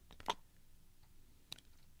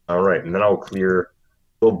 All right, and then I'll clear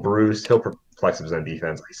a little bruised. He'll perplex his own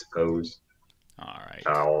defense, I suppose. All right.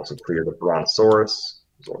 I'll also clear the Brontosaurus.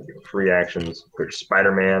 So I'll give him free actions. Clear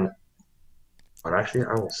Spider-Man. And actually,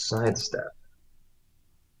 I will sidestep.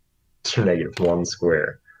 For -1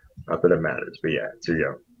 square. Not that it matters, but yeah, here you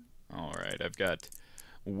go. All right. I've got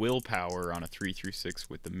willpower on a 3 through 6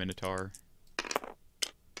 with the Minotaur.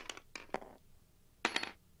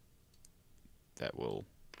 That will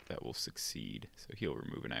succeed. So he'll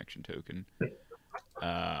remove an action token.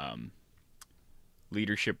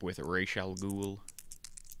 Leadership with Racial Ghoul.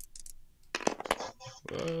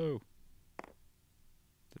 Whoa.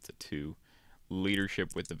 That's a 2.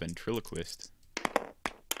 Leadership with the Ventriloquist.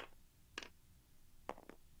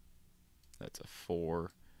 That's a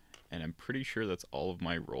 4. And I'm pretty sure that's all of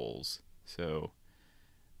my rolls. So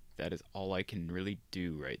that is all I can really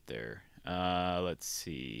do right there. Let's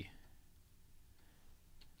see.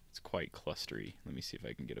 It's quite clustery. Let me see if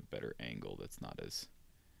I can get a better angle that's not as...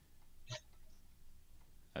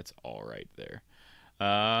 That's all right there.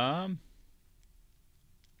 Can't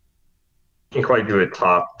quite do a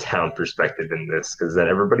top-down perspective in this, because then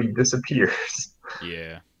everybody disappears.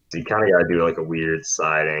 Yeah. So you kind of got to do like a weird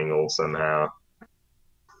side angle somehow.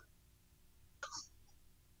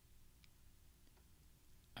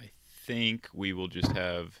 I think we will just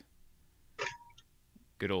have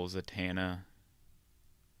good old Zatanna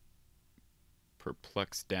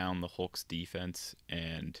perplex down the Hulk's defense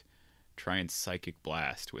and try and Psychic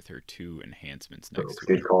Blast with her 2 enhancements next to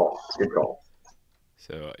her. Good call. Good call.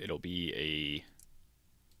 So it'll be a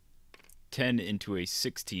 10 into a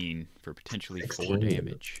 16 for potentially 4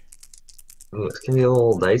 damage. Ooh, it's going to be a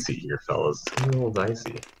little dicey here, fellas. It's going to be a little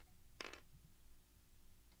dicey.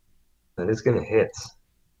 That is going to hit.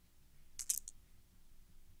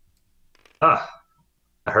 Ah,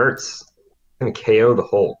 that hurts. Going to KO the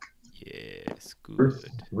Hulk. Yes, good.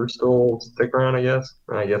 Bruce still stick around, I guess?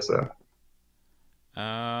 I guess so.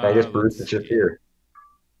 I guess Bruce is just here.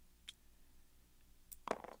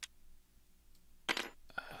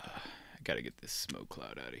 I gotta get this smoke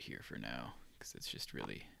cloud out of here for now, because it's just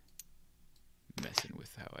really messing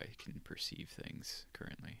with how I can perceive things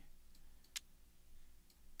currently.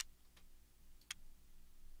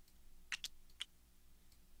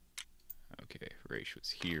 Okay, Raish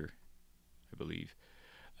was here, I believe.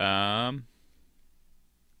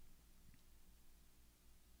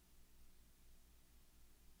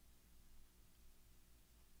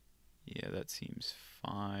 Yeah, that seems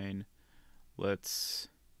fine. Let's...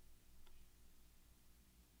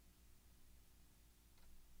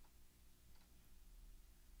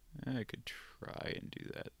 I could try and do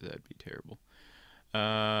that. That'd be terrible.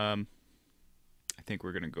 I think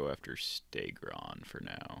we're going to go after Stegron for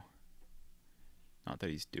now. Not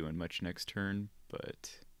that he's doing much next turn,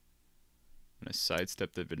 but I'm going to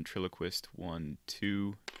sidestep the Ventriloquist 1,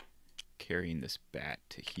 2, carrying this bat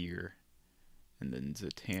to here. And then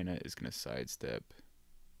Zatanna is going to sidestep,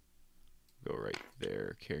 go right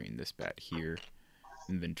there, carrying this bat here.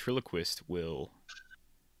 And Ventriloquist will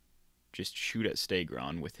just shoot at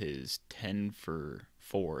Stegron with his 10 for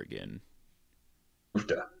 4 again.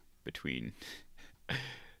 Between.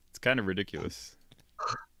 It's kind of ridiculous.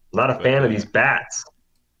 Not a fan of these bats.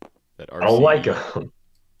 That RC, I don't like them.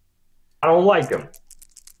 I don't like them.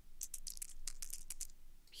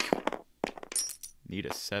 Need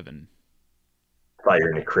a 7. Thought you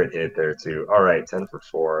were going to crit hit there, too. All right, 10 for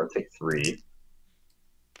 4. I'll take 3.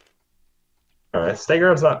 All right,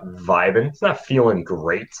 Stegron's not vibing. He's not feeling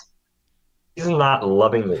great. He's not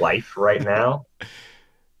loving life right now.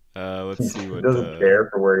 Let's see what... He doesn't care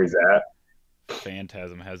for where he's at.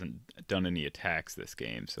 Phantasm hasn't done any attacks this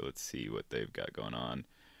game, so let's see what they've got going on.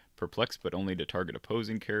 Perplex, but only to target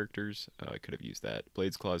opposing characters. I could have used that.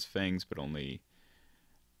 Blades, Claws, Fangs, but only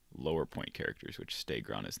lower point characters, which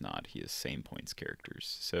Stegron is not. He is same points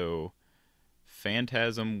characters. So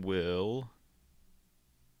Phantasm will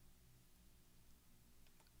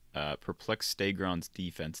perplex Stegron's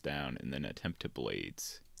defense down and then attempt to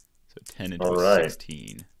Blades. So 10 into a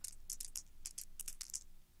 16.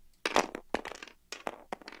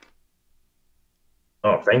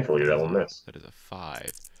 Oh, thankfully that will miss. That is a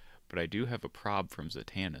 5. But I do have a prob from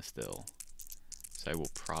Zatanna still. So I will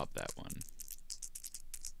prob that one.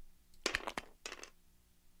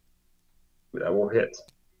 That will hit.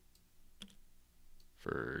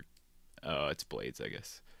 For... it's Blades, I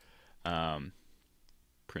guess.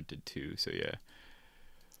 printed 2. So yeah,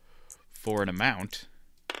 for an amount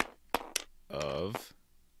of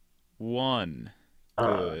 1.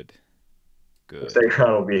 Good.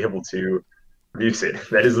 Stegron will be able to produce it.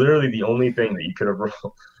 That is literally the only thing that you could have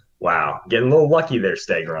rolled. Wow, getting a little lucky there,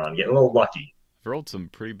 Stegron. Getting a little lucky. I've rolled some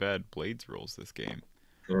pretty bad Blades rolls this game.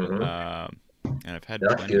 Mm-hmm. And I've had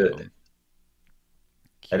Not plenty good. of them.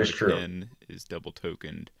 That is true. Q10 is double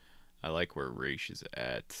tokened. I like where Raish is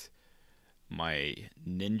at. My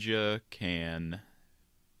ninja can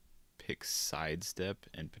pick sidestep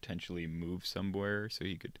and potentially move somewhere, so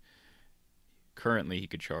he could currently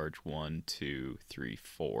charge 1, 2, 3,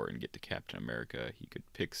 4 and get to Captain America. He could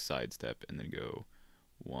pick sidestep and then go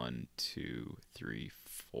 1, 2, 3,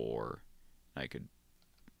 4. I could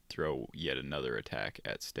throw yet another attack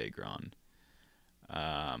at Stegron.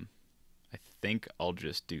 I think I'll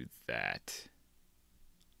just do that.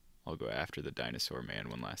 I'll go after the Dinosaur Man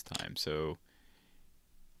one last time. So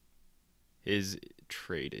his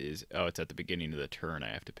trade is, it's at the beginning of the turn I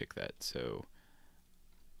have to pick that. So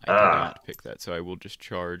I did not pick that. So I will just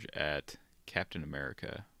charge at Captain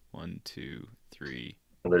America. 1, 2, 3.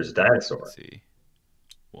 Well, there's a dinosaur. Let's see.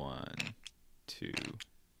 1, 2.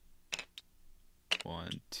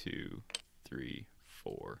 1, 2, 3,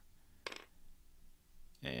 4.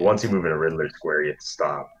 And once you move in a Riddler square, you have to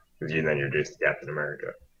stop. Because then you're just Captain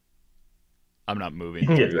America. I'm not moving You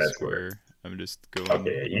can get through to a that square. I'm just going.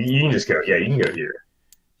 Okay, you can just go. Yeah, you can go here.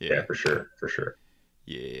 Yeah, for sure.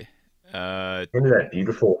 Yeah. Into that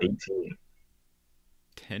beautiful 18.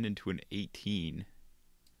 10 into an 18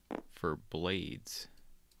 for Blades.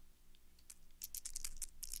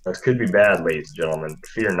 This could be bad, ladies and gentlemen.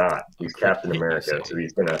 Fear not. He's Captain America, so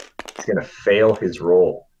he's gonna fail his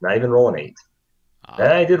roll. Not even roll an 8.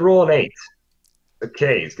 I did roll an 8.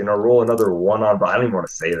 Okay, he's gonna roll another 1 on. But I don't even want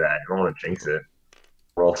to say that. I don't want to jinx it.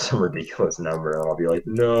 Roll some ridiculous number, and I'll be like,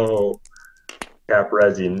 no,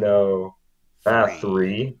 Caprezi, no.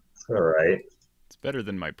 3. It's all right. It's better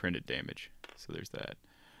than my printed damage. So there's that.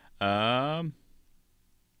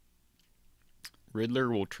 Riddler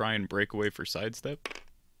will try and break away for sidestep.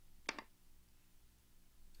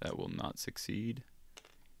 That will not succeed.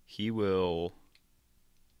 He will...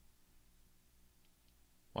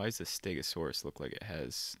 Why does the Stegosaurus look like it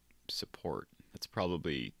has support? That's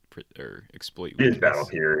probably exploit. It's Battle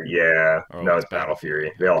Fury, yeah. Oh, no, it's Battle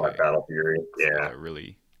Fury. They all have Battle Fury, yeah. So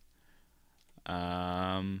really...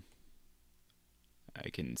 I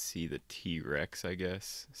can see the T-Rex, I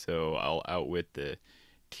guess. So I'll outwit the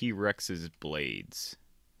T-Rex's blades.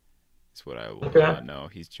 That's what I will. Okay. No,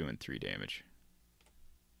 he's doing 3 damage.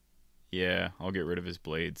 Yeah, I'll get rid of his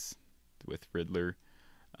blades with Riddler.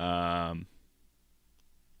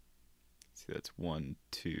 See, that's 1,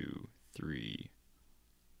 2, 3,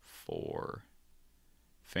 4.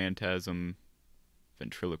 Phantasm,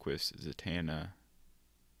 Ventriloquist, Zatanna,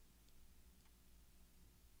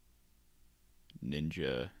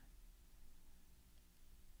 Ninja.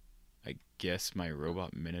 I guess my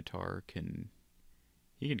Robot Minotaur can...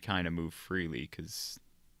 He can kind of move freely because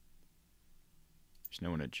there's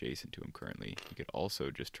no one adjacent to him currently. He could also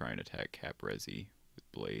just try and attack Caprezi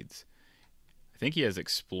with blades. I think he has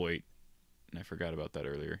Exploit, and I forgot about that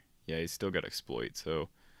earlier. Yeah, he's still got Exploit, so...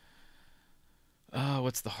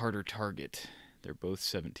 what's the harder target? They're both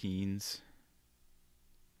 17s.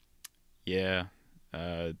 Yeah,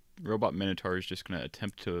 Robot Minotaur is just going to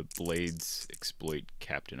attempt to blades exploit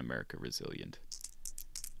Captain America Resilient.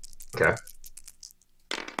 Okay.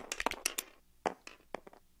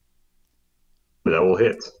 That will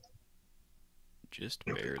hit. Just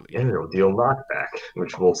barely. And it'll deal knockback,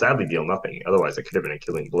 which will sadly deal nothing. Otherwise, it could have been a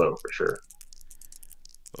killing blow for sure.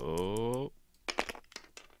 Oh.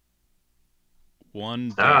 1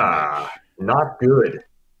 damage. Not good.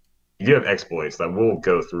 You do have exploits that will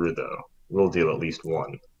go through, though. We'll deal at least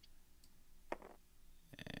 1.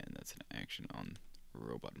 And that's an action on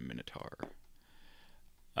Robot Minotaur.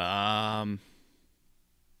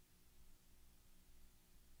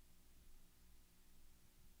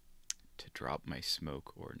 To drop my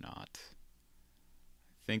smoke or not.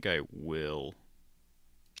 I think I will.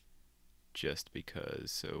 Just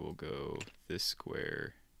because. So we'll go this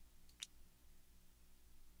square.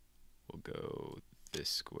 We'll go this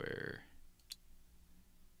square.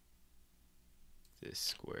 This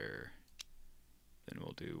square. Then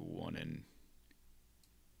we'll do 1 in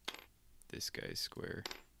this guy's square.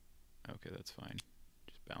 Okay, that's fine.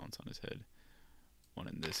 Just balance on his head. 1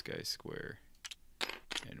 in this guy's square.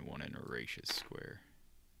 And 1 in Rash's square.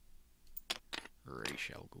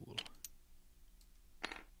 Ra's al Ghul.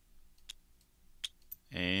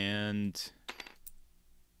 And...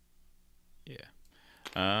 yeah.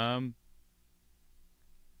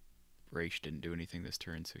 Raish didn't do anything this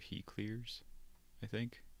turn, so he clears, I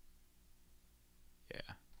think.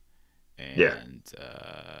 Yeah. Yeah. And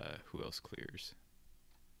who else clears?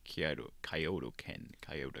 Kyoto-ken.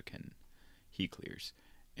 He clears.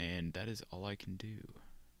 And that is all I can do.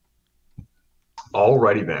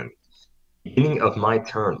 Alrighty then. Beginning of my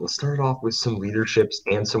turn. Let's start off with some leaderships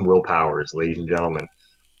and some willpowers, ladies and gentlemen.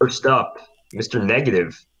 First up, Mr.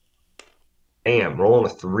 Negative. Bam, rolling a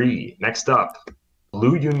 3. Next up,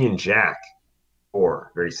 Blue Union Jack.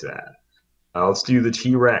 4. Very sad. Let's do the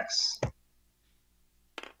T-Rex.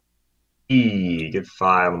 Get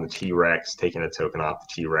 5 on the T-Rex, taking a token off the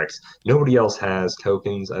T-Rex. Nobody else has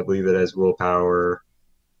tokens, I believe, that has willpower.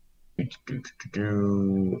 Yeah,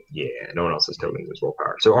 no one else has tokens as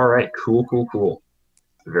willpower. So, all right, cool.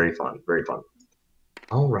 Very fun.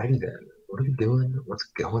 Alrighty then. What are we doing? What's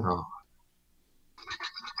going on?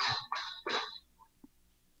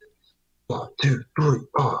 1, 2, 3,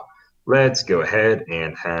 Let's go ahead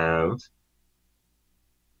and have.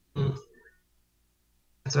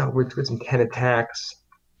 That's out with some 10 attacks.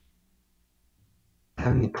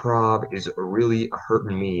 Having the prob is really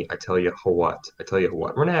hurting me. I tell you what.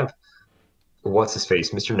 We're gonna have what's his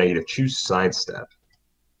face, Mr. Negative. Choose sidestep.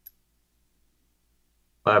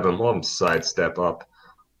 I'll have him sidestep up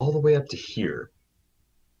all the way up to here.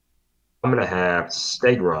 I'm gonna have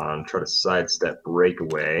Stegron try to sidestep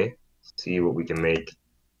breakaway. See what we can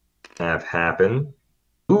have happen.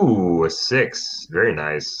 Ooh, a 6. Very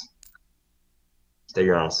nice.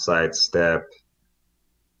 Stegron sidestep.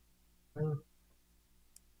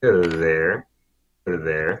 Go to there.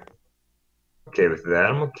 Okay with that.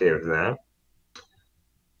 I'm okay with that.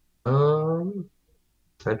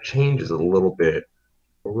 That changes a little bit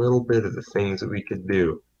of the things that we could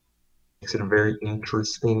do. Makes it a very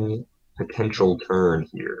interesting potential turn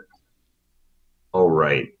here. All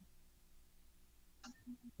right.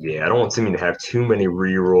 Yeah, I don't want Simeon to have too many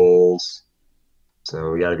rerolls.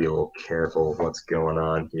 So we got to be a little careful of what's going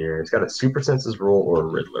on here. It's got a Super Senses roll or a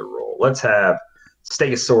Riddler roll. Let's have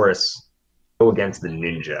Stegosaurus go against the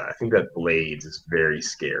Ninja. I think that Blades is very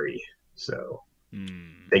scary. So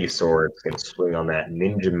Stegosaurus is going to swing on that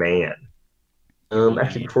Ninja Man.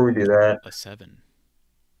 Actually, before we do that, a 7.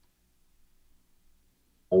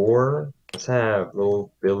 Or let's have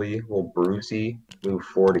little Billy, little Brucey move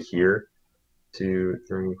 4 to here. 2,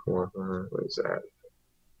 3, 4, 5. What is that?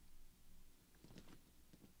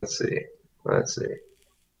 Let's see.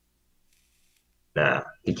 Nah,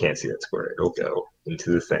 he can't see that square. It'll go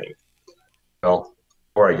into the thing. Well,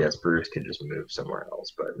 or I guess Bruce could just move somewhere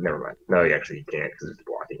else, but never mind. No, he can't because it's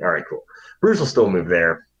blocking. All right, cool. Bruce will still move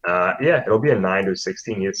there. Yeah, it'll be a 9 to a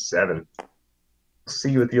 16. He hits 7. Let's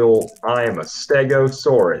see what the old I am a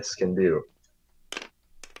Stegosaurus can do.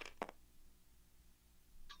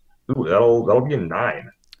 Ooh, that'll be a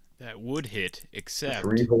 9. That would hit, except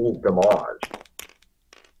 3-hole damage.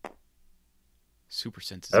 Super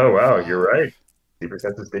Senses. Oh wow, you're right. Super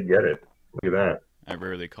Senses did get it. Look at that. I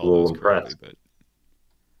rarely call those correctly, but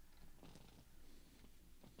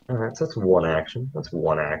alright, so that's one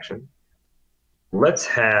action. Let's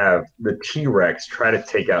have the T-Rex try to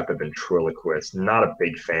take out the ventriloquist. Not a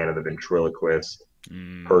big fan of the ventriloquist,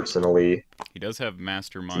 personally. He does have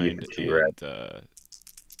Mastermind and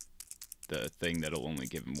the thing that'll only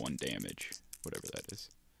give him 1 damage, whatever that is.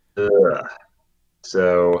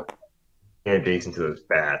 So, adjacent to those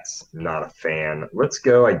bats, not a fan. Let's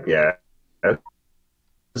go, I guess.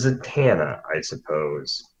 Zatanna, I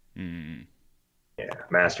suppose. Yeah,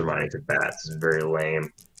 Mastermind to bats is very lame.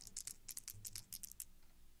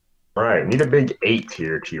 All right, need a big 8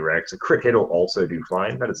 here, T-Rex. A crit hit will also do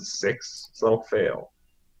fine. That is a 6, so that'll fail.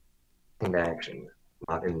 In action,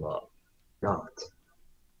 not in love. Not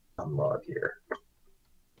in love here.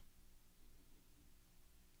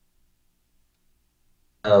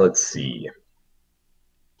 Let's see.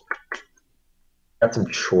 We got some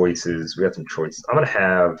choices. I'm going to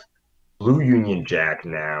have Blue Union Jack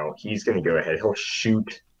now. He's going to go ahead. He'll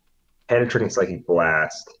shoot Penetrating Psychic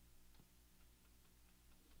Blast.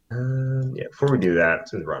 Yeah, before we do that,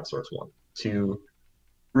 let's move the Brontosaurus 1, 2,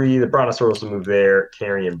 3. The Brontosaurus will move there,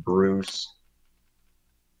 carrying Bruce.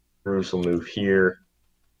 Bruce will move here.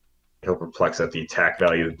 He'll perplex up the attack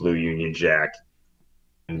value of Blue Union Jack.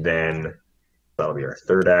 And then that'll be our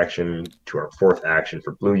 3rd action to our 4th action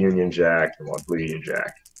for Blue Union Jack. And we'll have Blue Union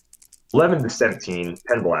Jack. 11 to 17,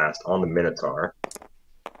 Pen Blast on the Minotaur.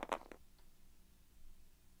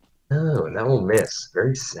 Oh, and that will miss.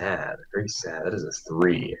 Very sad. That is a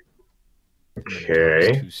 3.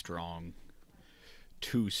 Okay. Too strong.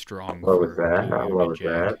 Not love with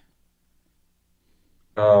that.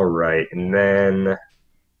 All right, and then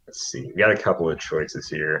let's see. We got a couple of choices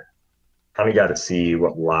here. kind of got to see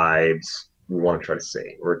what lives we want to try to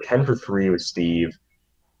save. We're 10 for 3 with Steve.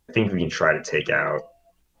 I think we can try to take out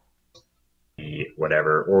the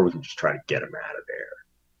whatever, or we can just try to get him out of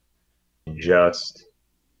there. Just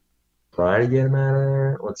try to get him out of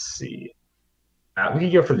there. Let's see. We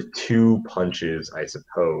could go for the 2 punches, I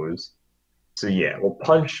suppose. So yeah, we'll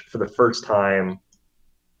punch for the first time.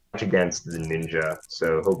 Punch against the ninja.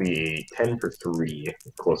 So he'll be a 10 for 3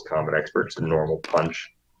 close combat expert, just a normal punch.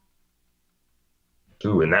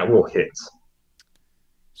 Ooh, and that will hit.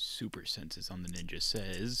 Super senses on the ninja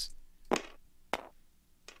says,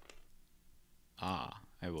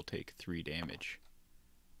 I will take 3 damage.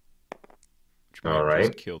 Which might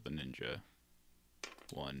just kill the ninja.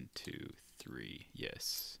 1, 2, 3.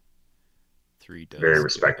 Yes. 3 does. Very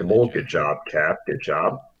respectable. Good job, Cap. Good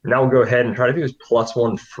job. Now we'll go ahead and try to do this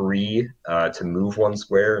 +1 free to move 1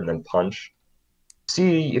 square and then punch.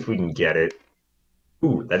 See if we can get it.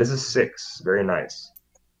 Ooh, that is a 6. Very nice.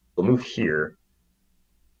 We'll move here.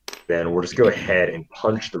 Then we'll just go ahead and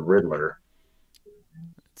punch the Riddler.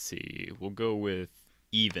 Let's see. We'll go with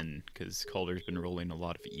even, because Calder's been rolling a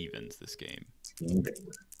lot of evens this game. Even.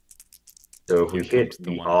 So if we hit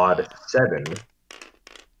the odd 7,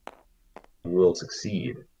 we will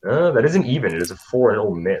succeed. That isn't even. It is a 4 and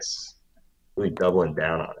it'll miss. Really doubling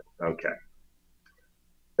down on it. Okay.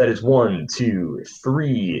 That is 1, 2,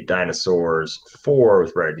 3 dinosaurs, 4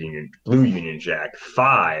 with Blue Union Jack,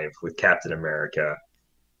 5 with Captain America.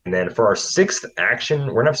 And then for our 6th action,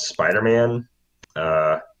 we're going to have Spider-Man.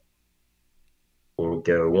 We'll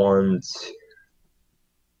go 1, 2,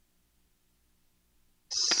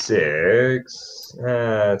 6,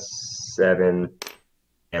 7,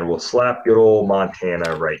 and we'll slap good old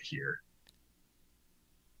Montana right here.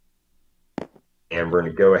 And we're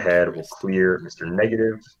going to go ahead, we'll clear Mr.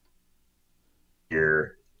 Negative.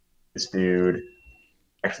 Here, this dude.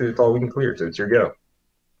 Actually, that's all we can clear, so it's your go.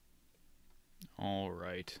 All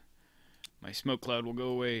right. My smoke cloud will go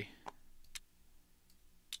away.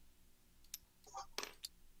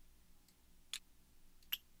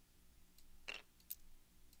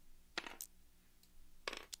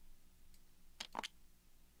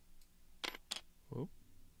 Whoa.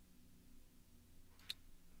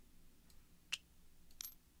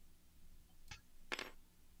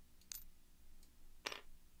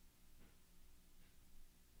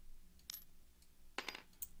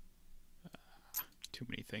 Too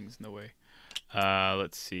many things in the way.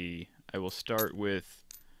 Let's see. I will start with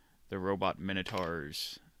the Robot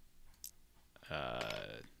Minotaur's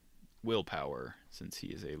willpower, since he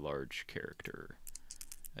is a large character.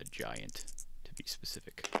 A giant, to be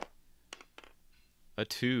specific. A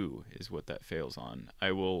 2 is what that fails on.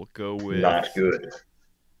 I will go with... Not good.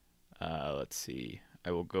 Let's see.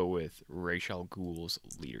 I will go with Ra's al Ghul's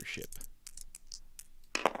leadership.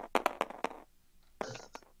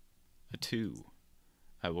 A 2.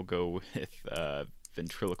 I will go with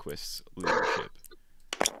Ventriloquist's leadership.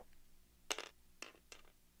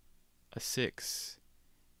 A 6.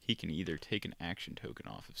 He can either take an action token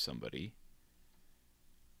off of somebody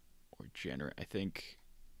or generate. I think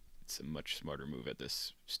it's a much smarter move at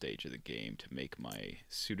this stage of the game to make my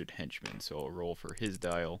suited henchman. So I'll roll for his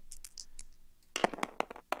dial.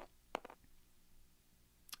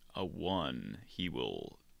 A 1. He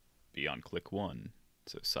will be on click 1.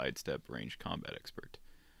 So sidestep, ranged combat expert.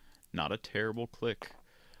 Not a terrible click.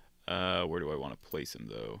 Where do I want to place him,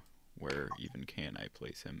 though? Where even can I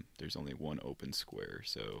place him? There's only 1 open square,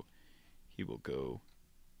 so he will go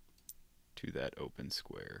to that open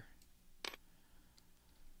square.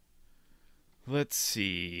 Let's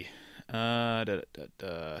see. It's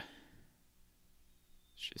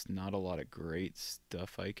just not a lot of great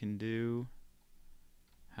stuff I can do.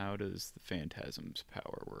 How does the Phantasm's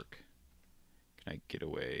power work? Can I get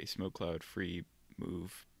away? Smoke cloud, free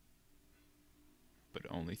move, but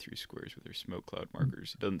only through squares with their smoke cloud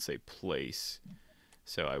markers. It doesn't say place,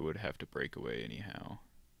 so I would have to break away anyhow.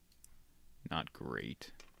 Not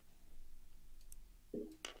great.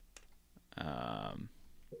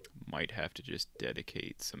 Might have to just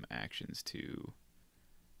dedicate some actions to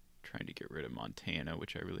trying to get rid of Montana,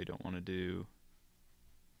 which I really don't want to do.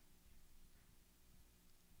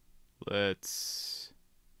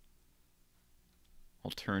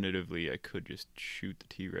 Alternatively, I could just shoot the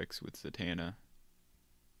T-Rex with Zatanna.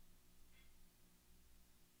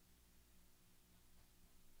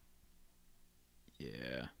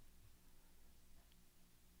 Yeah.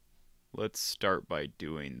 Let's start by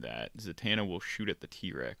doing that. Zatanna will shoot at the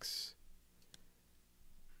T-Rex.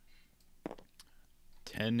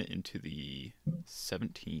 10 into the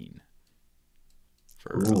 17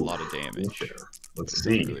 for a lot of damage. Let's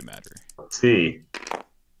see. Doesn't really matter. Let's see.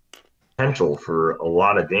 potential for a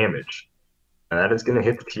lot of damage. And that is going to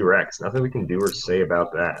hit the T-Rex. Nothing we can do or say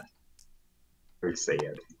about that. Or say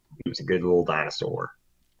it. He was a good little dinosaur.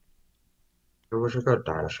 It was a good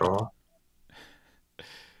dinosaur.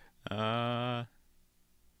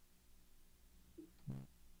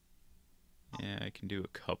 Yeah, I can do a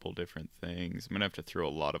couple different things. I'm gonna have to throw a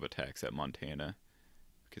lot of attacks at Montana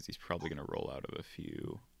because he's probably gonna roll out of a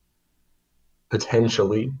few.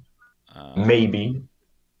 Potentially. Maybe.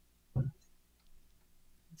 Let's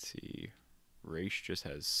see. Raish just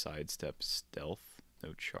has sidestep stealth,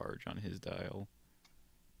 no charge on his dial.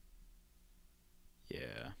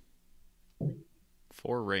 Yeah.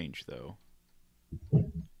 4 range though.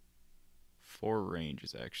 4 range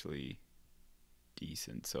is actually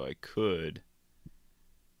decent, so I could.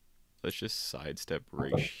 Let's just sidestep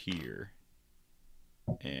Raish here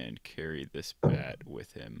and carry this bat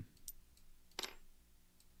with him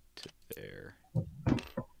to there.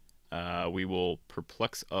 We will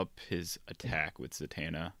perplex up his attack with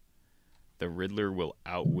Zatanna. The Riddler will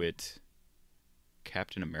outwit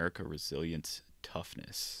Captain America Resilience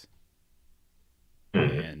Toughness.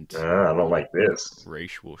 And I don't like this.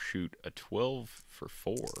 Raish will shoot a 12 for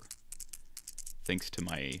 4. Thanks to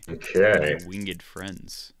my winged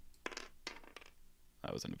friends.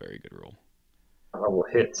 That wasn't a very good roll. Well,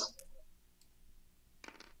 hits.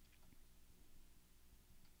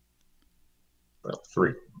 Well,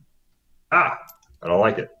 3. I don't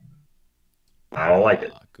like it. I don't like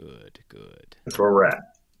it. Good. That's where we're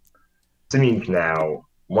at. Simeon can now,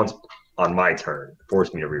 once on my turn,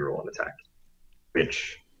 force me to reroll an attack.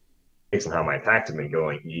 Which, based on how my attacks have been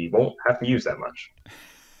going, he won't have to use that much.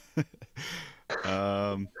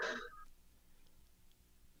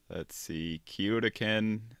 Let's see.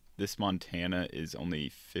 Kyotoken, this Montana is only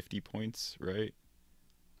 50 points, right?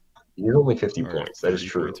 He's only 50 points. That is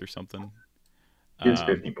true. Points or something. He's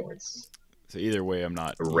 50 points. So either way, I'm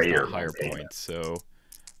not higher Montana. Points. So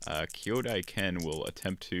Kyodai Ken will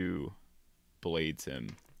attempt to blades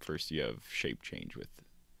him. First, you have shape change with.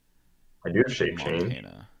 I do have shape change.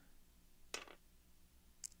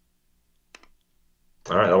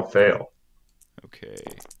 All right, that'll fail. Okay,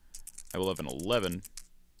 I will have an 11.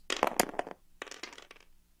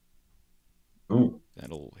 Ooh,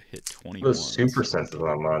 that'll hit 21. The super sensitive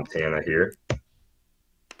on Montana here. And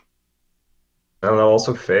that'll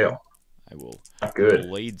also fail. I will good.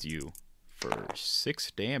 Blades you for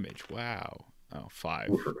 6 damage. Wow. Oh, 5.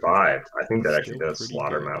 Ooh, for 5. I think that actually does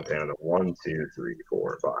slaughter Montana. The 1, 2, 3,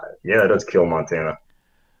 4, 5. Yeah, that does kill Montana.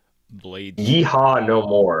 Blades. Yeehaw, no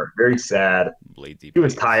more. Very sad. Bladesy. He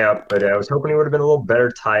was tie up, but I was hoping he would have been a little better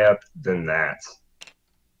tie up than that.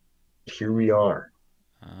 Here we are.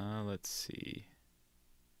 Let's see.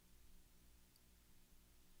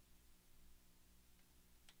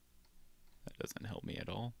 That doesn't help me at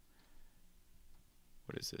all.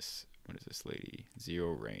 What is this? What is this lady?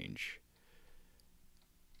 0 range.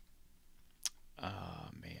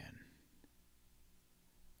 Man.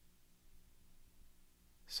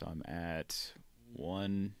 So I'm at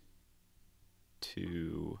 1,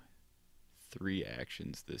 2, 3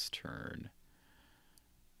 actions this turn.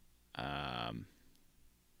 I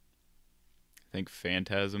think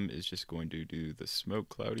Phantasm is just going to do the smoke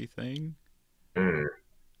cloudy thing. Though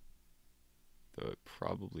it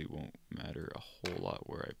probably won't matter a whole lot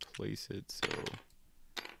where I place it, so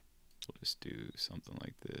we'll just do something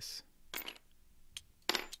like this.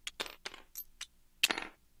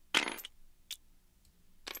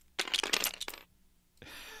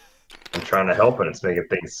 I'm trying to help and it's making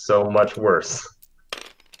things so much worse.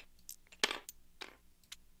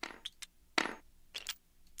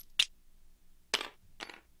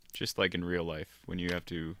 Just like in real life, when you have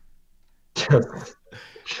to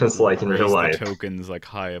just like in real life, the tokens like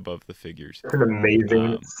high above the figures. Such an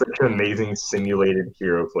amazing simulated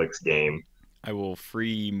HeroClix game. I will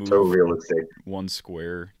free move so realistic. 1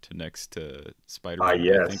 square to next to Spider-Man.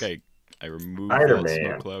 Yes. I think I removed that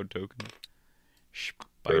smoke cloud token.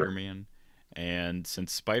 Spider-Man. And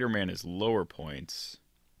since Spider-Man is lower points,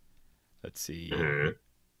 let's see.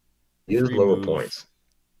 He is lower points.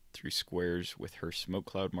 3 squares with her smoke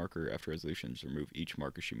cloud marker. After resolutions, remove each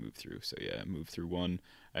marker she moved through. So yeah, move through 1.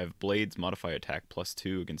 I have blades, modify attack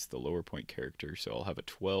 +2 against the lower point character. So I'll have a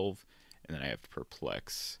 12, and then I have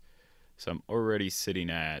perplex. So I'm already sitting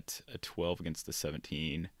at a 12 against the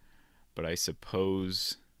 17. But I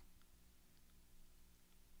suppose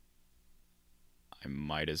I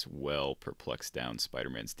might as well perplex down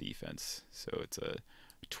Spider-Man's defense. So it's a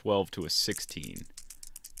 12 to a 16.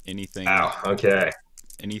 Anything. Ow, okay.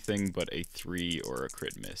 Anything but a 3 or a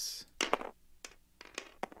crit miss.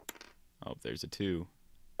 Oh, there's a 2.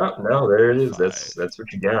 Oh no, there it is. 5. That's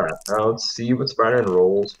what you got. Now let's see what Spider-Man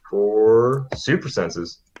rolls for Super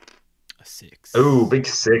Senses. A 6. Oh, big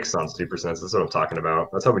 6 on Super Senses. That's what I'm talking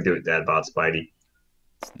about. That's how we do it, Dadbot Spidey.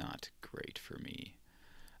 It's not great for me.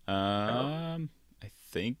 Oh. I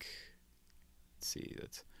think. Let's see.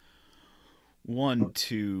 That's 1,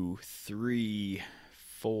 2, 3,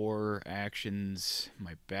 4 actions.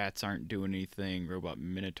 My bats aren't doing anything. Robot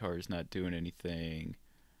Minotaur's not doing anything.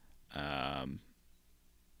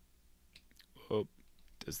 Oh,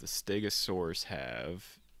 does the Stegosaurus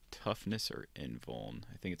have toughness or invuln?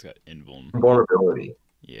 I think it's got invuln. Vulnerability.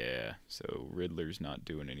 Yeah, so Riddler's not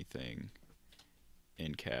doing anything.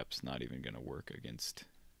 Incap's not even going to work against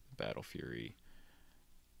Battle Fury.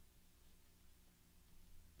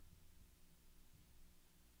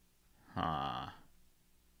 Huh.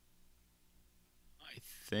 I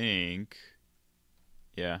think.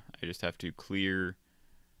 Yeah, I just have to clear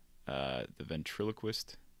the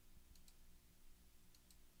Ventriloquist.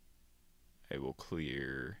 I will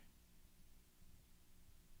clear.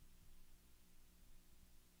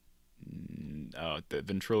 Oh, the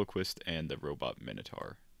Ventriloquist and the Robot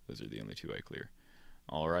Minotaur. Those are the only 2 I clear.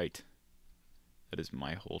 Alright. That is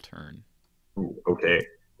my whole turn. Ooh, okay.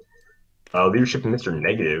 Leadership Mr.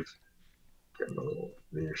 Negative. Get a little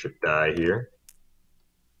leadership die here.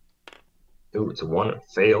 Ooh, it's a 1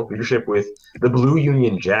 fail. Leadership with the Blue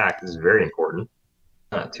Union Jack. This is very important.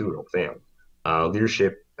 2 it'll fail.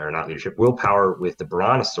 Leadership, or not leadership, willpower with the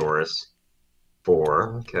Brontosaurus.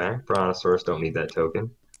 4. Okay, Brontosaurus, don't need that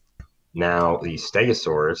token. Now the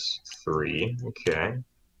Stegosaurus, 3. Okay.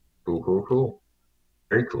 Cool, cool, cool.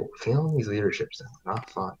 Very cool. Failing these leaderships, though. Not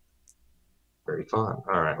fun. Very fun.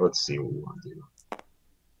 All right, let's see what we want to do.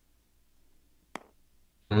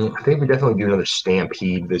 I think we definitely do another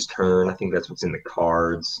Stampede this turn. I think that's what's in the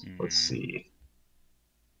cards. Let's see.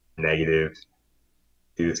 Negative.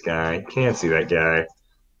 See this guy. Can't see that guy. I'm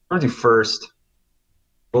gonna do first.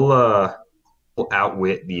 We'll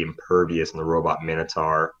outwit the Impervious and the Robot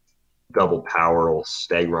Minotaur. Double power will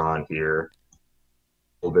Stegron here.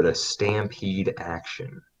 A little bit of Stampede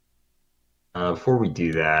action. Before we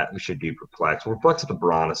do that, we should do Perplex. We'll Perplex the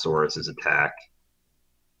Brontosaurus' attack.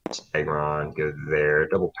 Stegron, go there.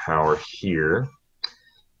 Double power here.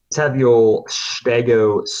 Let's have the old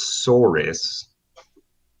Stegosaurus.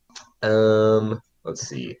 Let's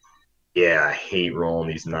see. Yeah, I hate rolling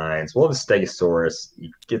these 9s. We'll have the Stegosaurus.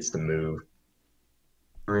 He gets to move.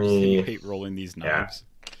 3. You hate rolling these knives? Yeah.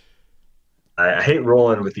 I hate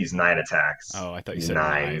rolling with these 9 attacks. Oh, I thought you these said 9s.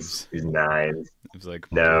 knives. These 9s. It was like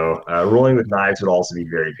no. Rolling with knives would also be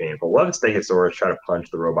very painful. We'll have the Stegosaurus try to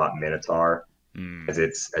punch the Robot Minotaur as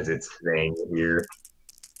its thing here.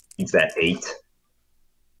 Eats that 8.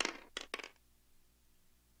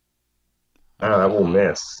 Oh, that will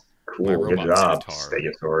miss. Cool, good job,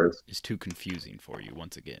 Stegosaurus. Is too confusing for you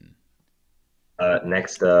once again.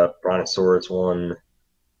 Next up, Brontosaurus 1,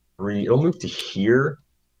 3. It'll move to here,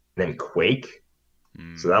 then Quake.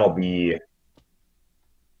 So that'll be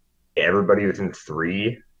everybody within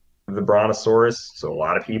 3 of the Brontosaurus. So a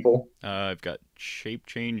lot of people. I've got shape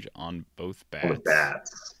change on both bats. On the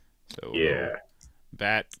bats. So yeah.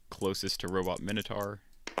 Bat closest to Robot Minotaur.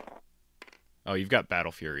 Oh, you've got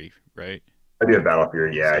Battle Fury, right? I do have Battle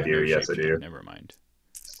Fury. Yeah, so I do. No yes, I do. Never mind.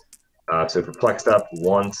 So perplexed up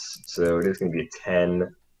once. So it is going to be a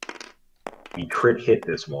 10. We crit hit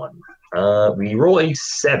this one. We roll a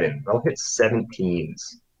 7. I'll hit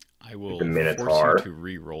 17s. I will the Minotaur. Force you to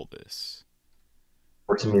re-roll this.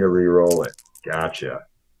 Forcing me to re-roll it. Gotcha.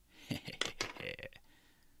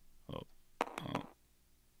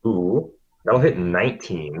 Ooh, that'll hit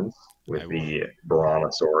 19s with the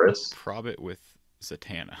Brontosaurus. Prob it with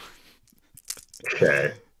Zatanna.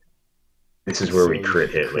 Okay. This is where we crit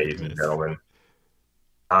hit, ladies and gentlemen.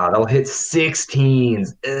 That'll hit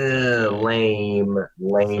 16s.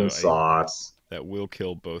 Lame sauce. That will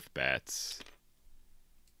kill both bats.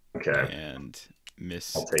 Okay. And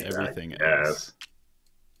miss everything else.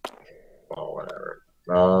 Well, whatever.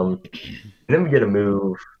 And then we get a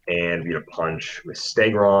move, and we get a punch with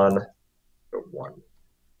Stegron. Go 1,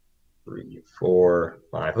 3, 4,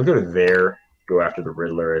 5. We'll go to there. Go after the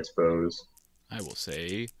Riddler, I suppose. I will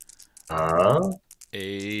say a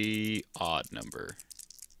odd number.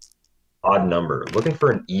 Odd number. Looking for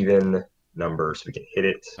an even number so we can hit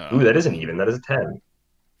it. Ooh, that is an even. That is a 10.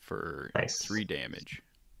 For nice. 3 damage.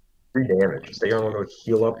 3 damage. Stegron will go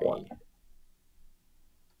heal up 1.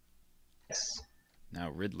 Yes. Now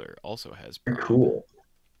Riddler also has Very cool.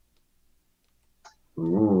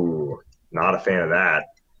 Ooh, not a fan of that.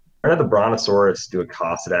 I'm gonna have the Brontosaurus do a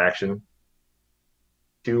costed action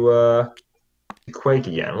to Quake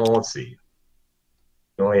again. Well, let's see.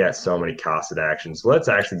 He only has so many costed actions. Let's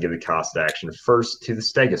actually give the costed action first to the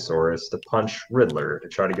Stegosaurus to punch Riddler to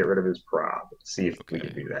try to get rid of his prob. See if we can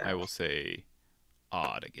Okay, do that. I will say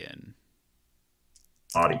odd again.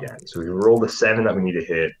 Odd again. So we roll the 7 that we need to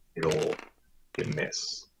hit. It'll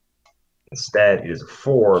miss. Instead, it is a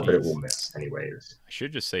 4, but it will Jeez. miss anyways. I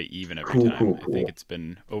should just say even every Cool, time. cool, I think cool. it's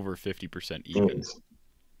been over 50% even.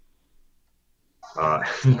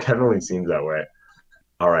 Definitely seems that way.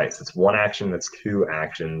 All right, so it's one action. That's two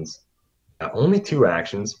actions. Only two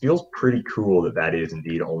actions. Feels pretty cool that that is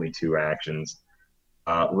indeed only two actions.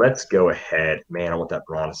 Let's go ahead. Man, I want that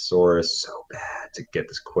Brontosaurus so bad to get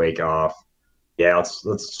this Quake off. Yeah,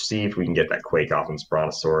 let's see if we can get that Quake off on this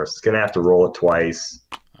Brontosaurus. It's gonna have to roll it twice,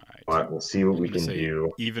 All right. but we'll see what I'm we gonna can say do.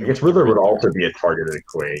 I even guess with the Riddler would Riddler. also be a targeted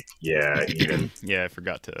Quake. Yeah, even. Yeah, I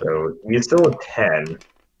forgot to. So he's still a 10.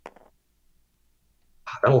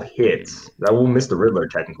 That'll hit. That will miss the Riddler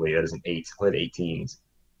technically. That is an 8. He'll hit 18s.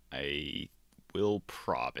 I will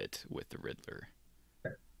prob it with the Riddler.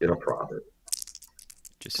 It'll profit.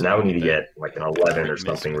 Just So so now I we need to get get like an 11 or crit miss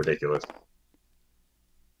something with it. ridiculous.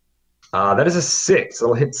 That is a 6.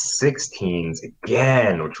 It'll hit 16s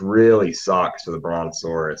again, which really sucks for the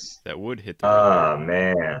Brontosaurus. That would hit the Riddler. Ah,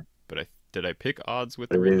 man. But did I pick odds with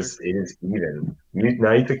the It Riddler? is even.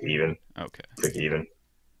 No, you took even. Okay. You took even.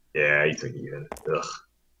 Yeah, you took even. Ugh.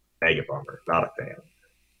 Mega bummer. Not a fan.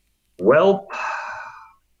 Well,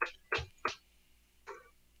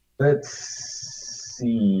 let's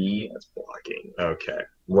see. That's blocking. Okay.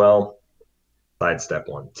 Well, sidestep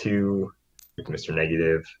 1, 2. Mr.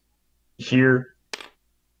 Negative. Here,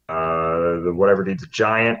 the whatever dude's a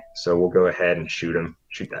giant, so we'll go ahead and shoot him.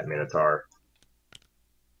 Shoot that Minotaur.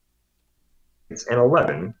 It's an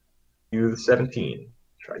 11 to the 17.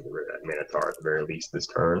 Try to get rid of that Minotaur at the very least this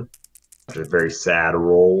turn. After very sad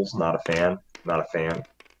rolls. Not a fan. Not a fan.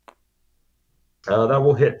 That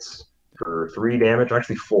will hit for 3 damage.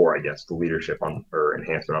 Actually 4, I guess. The leadership on or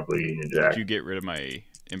enhancement on Bleeding and Jack. Did you get rid of my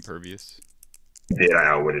impervious? Did I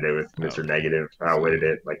outwitted it with Mr. Okay. Negative. I outwitted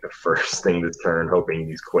it like the first thing this turn, hoping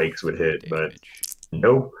these quakes would hit, Damage. but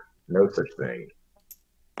nope, no such thing.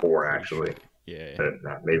 4 actually. Yeah.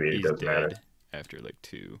 But maybe it He's doesn't dead matter. after like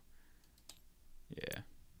 2. Yeah.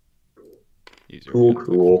 Cool,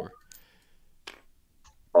 cool.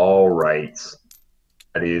 All right.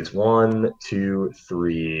 That is 1, 2,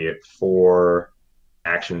 3, 4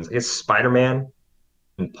 actions. I guess Spider-Man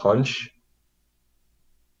and Punch.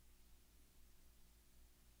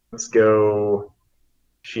 Let's go.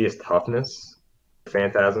 She has toughness.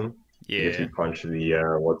 Phantasm. I guess Yeah. you punch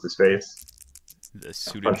the what's his face? The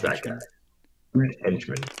suited Punch henchman. that guy. Suited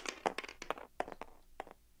henchman.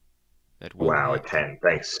 That will Wow, hit. a 10.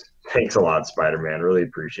 Thanks. Thanks a lot, Spider-Man. Really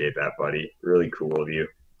appreciate that, buddy. Really cool of you.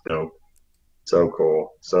 So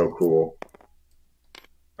cool. So cool.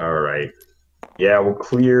 All right. Yeah, we'll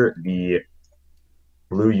clear the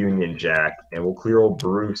Blue Union Jack, and we'll clear old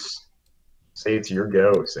Bruce. Say it's your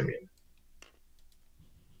go, Simeon.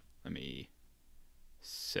 Let me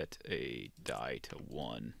set a die to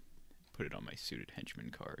 1. Put it on my suited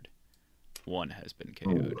henchman card. 1 has been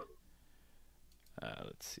KO'd.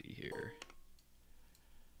 Let's see here.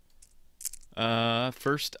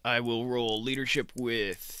 First, I will roll leadership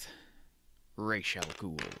with Ra's al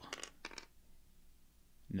Ghul.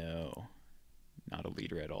 No, not a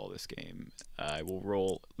leader at all this game. I will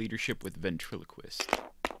roll leadership with Ventriloquist.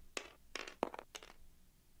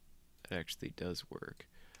 That actually does work.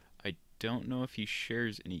 I don't know if he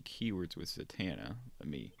shares any keywords with Zatanna.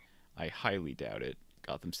 I highly doubt it.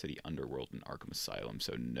 Gotham City Underworld and Arkham Asylum,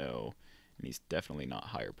 so no. And he's definitely not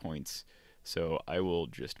higher points. So I will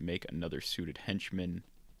just make another suited henchman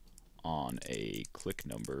on a click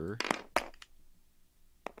number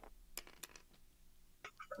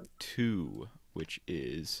 2, which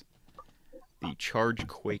is the Charge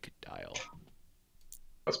Quake dial.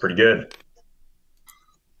 That's pretty good.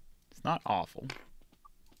 It's not awful.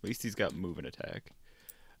 At least he's got move and attack.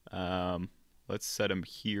 Let's set him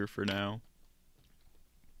here for now.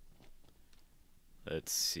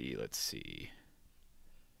 Let's see.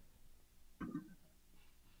 I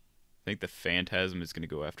think the Phantasm is going to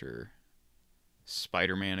go after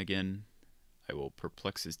Spider-Man again. I will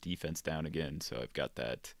perplex his defense down again, so I've got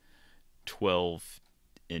that 12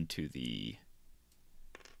 into the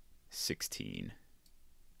 16.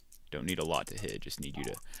 Don't need a lot to hit, just need you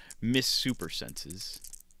to miss super senses.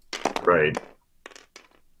 Right.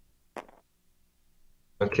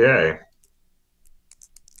 Okay.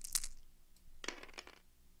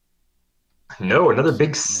 No, another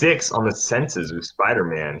big 6 on the senses with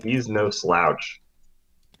Spider-Man. He's no slouch.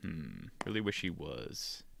 Really wish he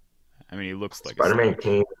was. I mean, he looks like Spider-Man a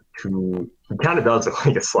came He kind of does look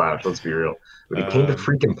like a slouch, let's be real. But he came to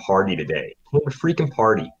freaking party today. He came to freaking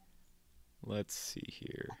party. Let's see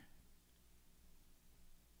here.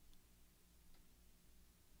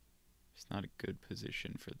 It's not a good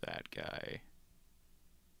position for that guy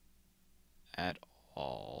at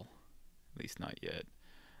all. At least not yet.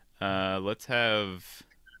 Let's have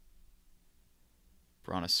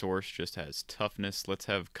Brontosaurus just has toughness. Let's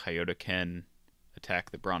have Coyote Ken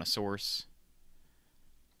attack the Brontosaurus.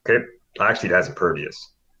 Okay. Actually, it has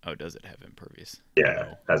impervious. Oh, does it have impervious? Yeah,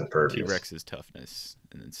 Oh, it has impervious. T-Rex is toughness,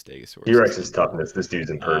 and then Stegosaurus. T-Rex is toughness. This dude's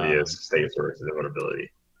impervious. Stegosaurus is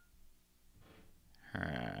invulnerability.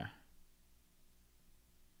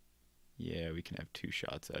 Yeah, we can have 2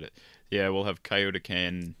 shots at it. Yeah, we'll have Coyote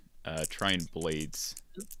Ken try and blades.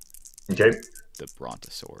 Okay. The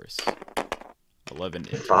Brontosaurus. 11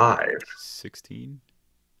 into 5. 16.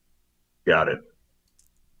 Got it.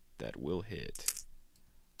 That will hit.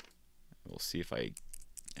 We'll see if I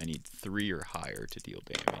need 3 or higher to deal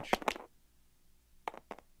damage.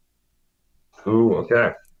 Ooh,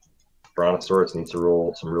 okay. Brontosaurus needs to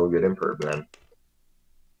roll some real good imperv then.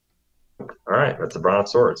 All right, that's a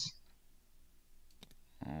Brontosaurus.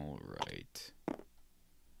 All right.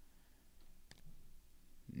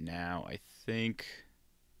 Now I think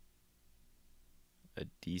a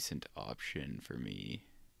decent option for me.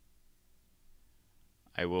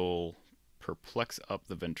 I will perplex up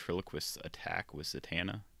the ventriloquist's attack with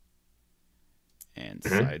Zatanna and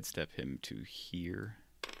sidestep him to here.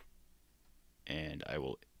 And I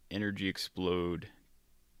will energy explode,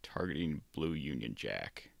 targeting Blue Union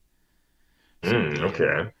Jack. So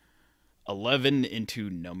okay. 11 into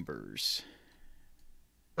numbers.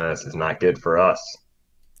 This is not good for us.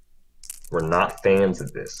 We're not fans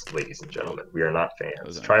of this, ladies and gentlemen. We are not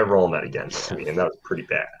fans. Try rolling that again, and that was pretty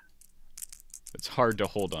bad. It's hard to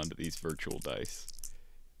hold on to these virtual dice.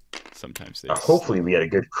 Sometimes they hopefully we had a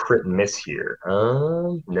good crit miss here.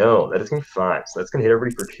 No, that is going to be 5. So that's going to hit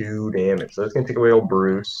everybody for 2 damage. So that's going to take away old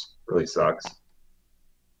Bruce. Really sucks.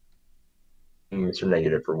 Mr.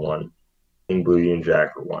 Negative for 1. King Blue Union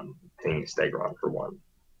Jack for 1. King Stegron for 1.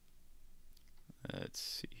 Let's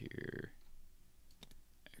see here.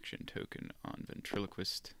 Action token on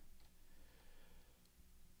ventriloquist.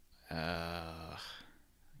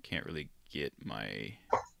 Can't really get my...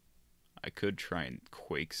 I could try and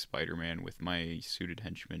quake Spider-Man with my suited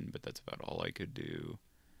henchman, but that's about all I could do.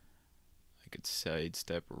 I could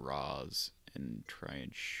sidestep Roz and try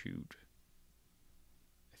and shoot.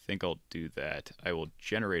 I think I'll do that. I will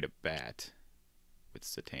generate a bat with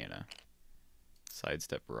Zatanna.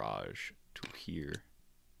 Sidestep Raj to here,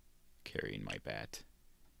 carrying my bat.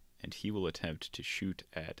 And he will attempt to shoot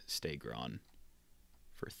at Stegron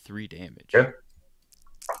for 3 damage. Yep.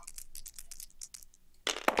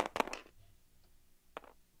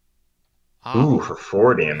 Ooh, for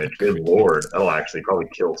 4 damage. Good lord. That'll actually probably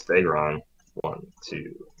kill Stegron. 1,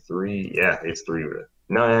 2, 3. Yeah, it's 3 with it.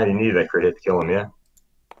 No, you needed that crit hit to kill him, yeah.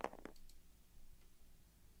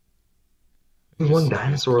 One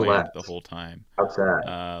dinosaur left the whole time. How's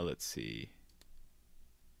that? Let's see.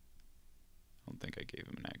 I don't think I gave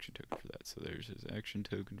him an action token for that. So there's his action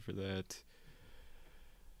token for that.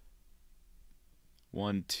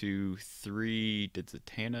 1, 2, 3. Did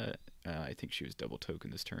Zatanna? I think she was double token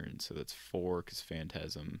this turn, so that's 4 because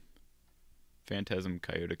Phantasm,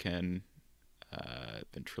 Coyote Ken,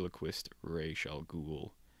 Ventriloquist, Ray Shal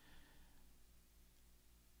Ghul.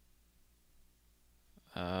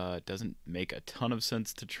 It doesn't make a ton of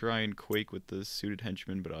sense to try and quake with the suited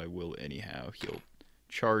henchman, but I will anyhow. He'll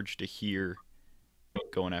charge to here,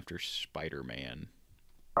 going after Spider-Man.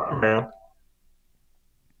 Yeah.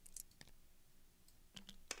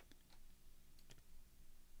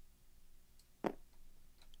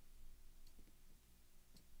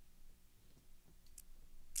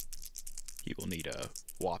 He will need a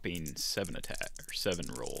whopping 7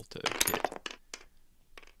 roll to hit.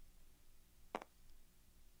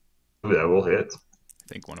 That will hit. I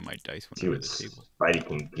think one of my dice went under the table. Spidey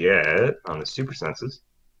can get on the super senses.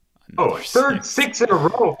 Oh, a third 6 in a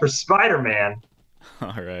row for Spider-Man.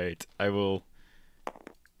 All right, I will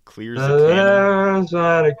clear Zatanna.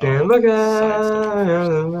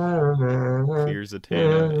 Clear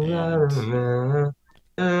Zatanna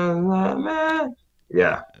and...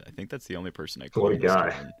 Yeah. I think that's the only person I cleared. What a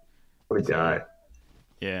guy. What a guy.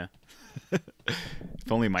 Yeah.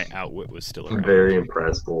 If only my outwit was still around. Very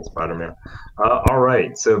impressed, old Spider-Man. All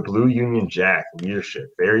right, so Blue Union Jack, leadership,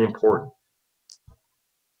 very important.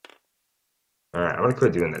 All right, I'm going to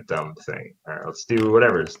quit doing that dumb thing. All right, let's do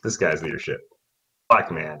whatever. It's this guy's leadership.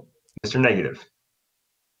 Black Man, Mr. Negative.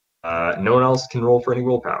 No one else can roll for any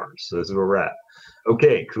willpower, so this is where we're at.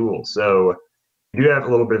 Okay, cool. So we do have a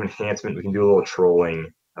little bit of enhancement. We can do a little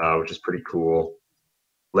trolling, which is pretty cool.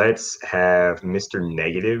 Let's have Mr.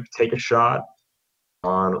 Negative take a shot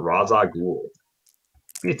on Raza Ghul.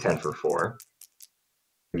 Be a 10 for 4.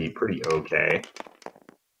 Be pretty okay.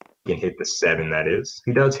 He can hit the 7, that is.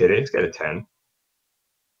 He does hit it. He's got a 10.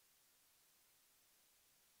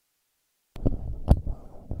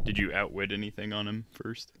 Did you outwit anything on him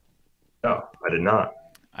first? No, I did not.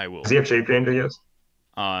 I will. Does he have shape change, I guess?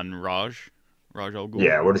 On Raj Al Ghul?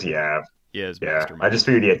 Yeah, what does he have? He has Yeah, Mastermind. I just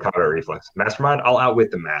figured he had Kalder Reflex. Mastermind? I'll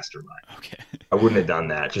outwit the Mastermind. Okay. I wouldn't have done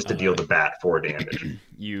that just to deal the bat 4 damage.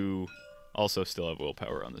 You also still have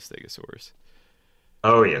willpower on the Stegosaurus.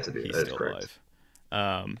 Oh, yes, I do. He's That is still correct.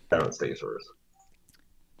 alive. I don't Stegosaurus.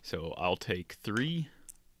 So I'll take 3.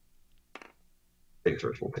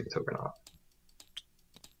 Stegosaurus will take a token off.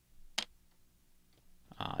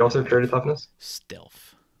 You You also have traded toughness?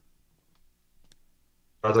 Stealth.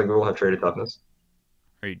 Raza Ghul have traded toughness?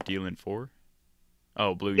 Are you dealing 4?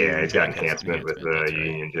 Oh, blue. Yeah, he's got Jack has enhancement with the that's right.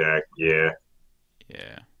 Union Jack. Yeah.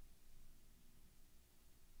 Yeah.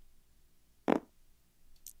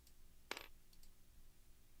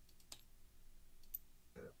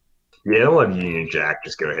 Yeah, they'll have Union Jack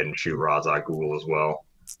just go ahead and shoot Raza Ghul as well.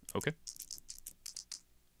 Okay.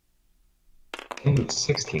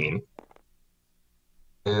 16.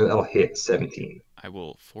 And that'll hit 17. I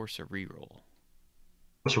will force a reroll.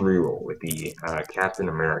 Let's reroll with the Captain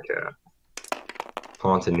America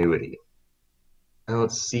continuity.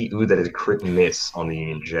 Let's see. Ooh, that is a crit miss on the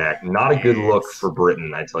Union Jack. Not a good look for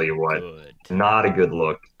Britain, I tell you what. Good. Not a good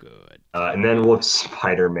look. Good. And then we'll have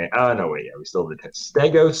Spider-Man. Oh, no, wait. Yeah, we still have the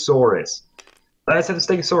Stegosaurus. Let's have the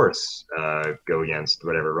Stegosaurus go against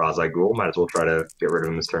whatever Raza Ghul. Might as well try to get rid of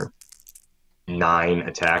him this turn. 9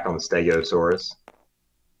 attack on the Stegosaurus.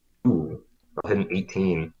 Ooh, I'll hit an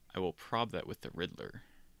 18. I will prob that with the Riddler.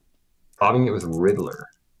 Probbing it with Riddler.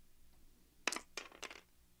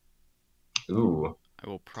 Ooh. I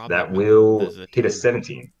will prob that will the hit a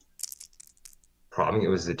 17. Probbing it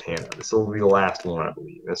with Zatanna. This will be the last one, I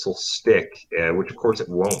believe. This will stick, which of course it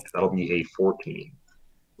won't. That'll be a 14.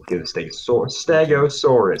 We'll give the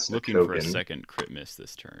Stegosaurus looking token. For a second crit miss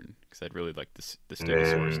this turn, because I'd really like the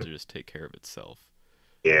Stegosaurus to just take care of itself.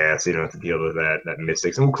 Yeah, so you don't have to deal with that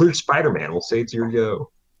mistakes. And we'll clear Spider-Man. We'll say it's your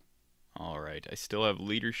go. Alright, I still have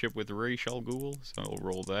leadership with Ra's al Ghul, so I'll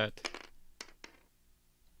roll that.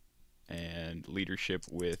 And leadership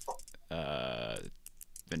with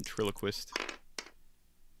Ventriloquist.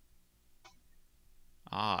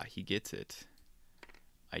 Ah, he gets it.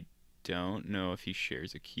 I don't know if he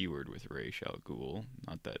shares a keyword with Ra's al Ghul.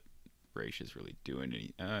 Not that Ra's is really doing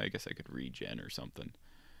any... I guess I could regen or something.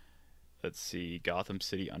 Let's see. Gotham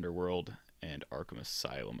City Underworld and Arkham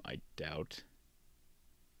Asylum. I doubt.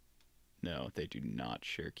 No, they do not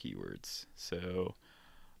share keywords. So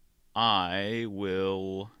I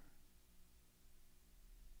will...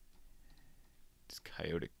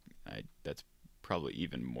 Coyote... that's probably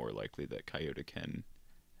even more likely that Coyote Ken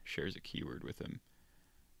shares a keyword with him.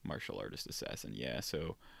 Martial Artist Assassin. Yeah,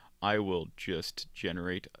 so I will just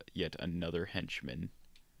generate yet another henchman.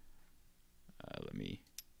 Let me...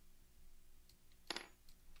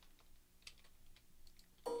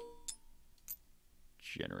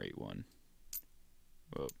 generate one.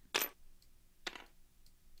 Whoa.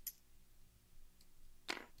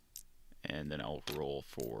 And then I'll roll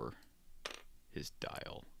for his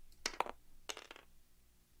dial.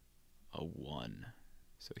 A 1.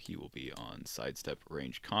 So he will be on Sidestep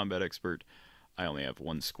Range Combat Expert. I only have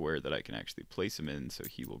 1 square that I can actually place him in, so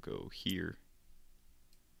he will go here.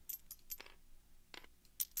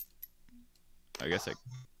 I guess I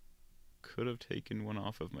could have taken one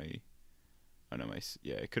off of my... Oh no,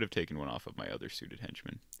 yeah, I could have taken one off of my other suited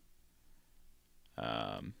henchman.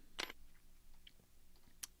 An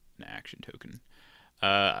action token.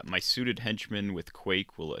 My suited henchman with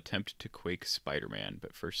Quake will attempt to Quake Spider-Man,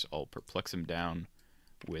 but first I'll perplex him down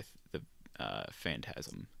with the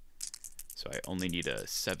Phantasm. So I only need a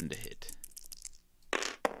 7 to hit.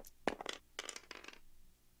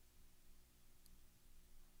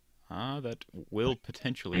 That will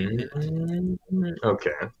potentially hit.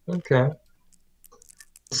 Okay.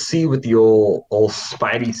 Let's see what the old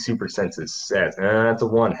Spidey Super Senses says. That's a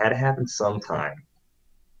 1. Had to happen sometime.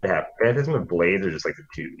 Yeah, Phantasm and Blades are just like the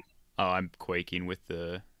 2. Oh, I'm quaking with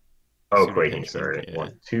the... Quaking, sorry. Yeah.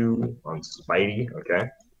 1, 2 on Spidey, okay.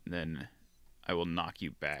 And then I will knock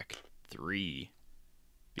you back 3,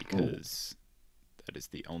 because that is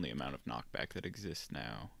the only amount of knockback that exists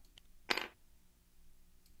now.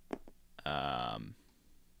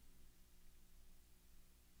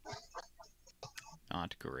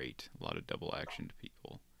 not great. A lot of double actioned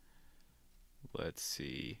people. Let's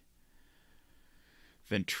see.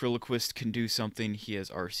 Ventriloquist can do something. He has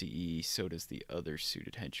RCE. So does the other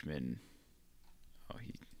suited henchman. Oh,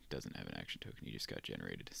 he doesn't have an action token. He just got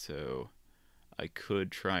generated. So I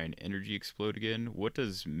could try an energy explode again. What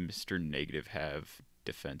does Mr. Negative have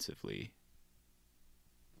defensively?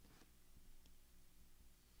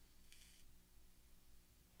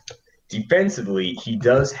 Defensively, he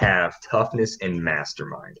does have toughness and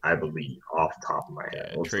mastermind, I believe, off the top of my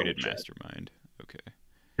head. Yeah, traded mastermind. Okay.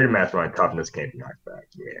 Traded mastermind, toughness can't be knocked back.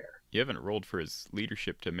 Yeah. You haven't rolled for his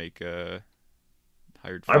leadership to make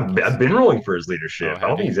hired. I've been rolling for his leadership. Oh, I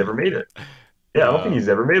don't think he's ever made it. Yeah, I don't think he's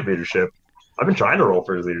ever made leadership. I've been trying to roll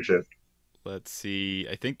for his leadership. Let's see.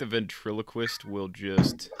 I think the ventriloquist will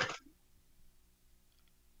just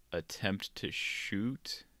attempt to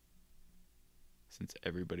shoot, since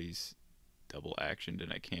everybody's double actioned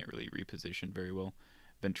and I can't really reposition very well.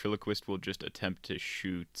 Ventriloquist will just attempt to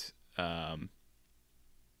shoot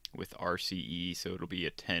with RCE, so it'll be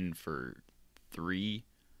a 10 for 3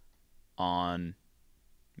 on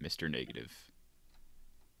Mr. Negative.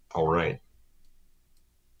 All right.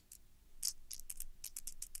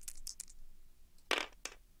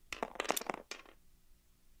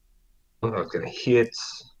 I was going to hit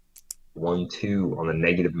 1-2 on the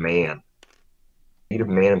negative man. Negative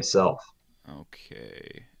man himself.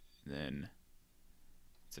 Okay. Then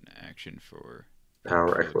it's an action for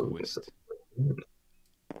Power ventriloquist. The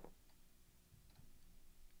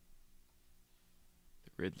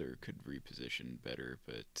Riddler could reposition better,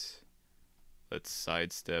 but let's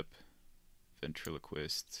sidestep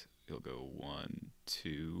ventriloquist. He'll go 1,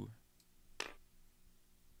 2. That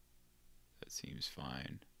seems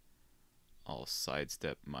fine. I'll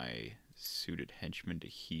sidestep my suited henchman to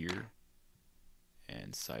here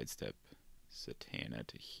and sidestep Satana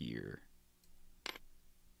to here.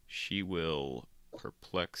 She will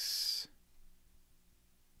perplex.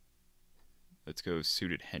 Let's go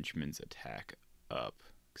suited henchman's attack up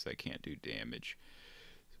because I can't do damage.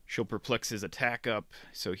 She'll perplex his attack up,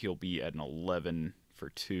 so he'll be at an 11 for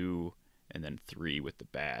 2 and then 3 with the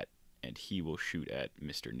bat, and he will shoot at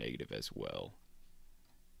Mr. Negative as well.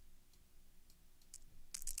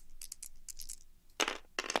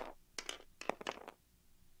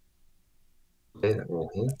 Okay, that will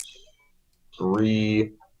hit.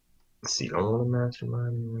 3. Let's see. I don't want to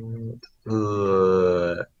mastermind.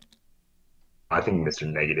 I think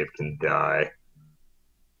Mr. Negative can die.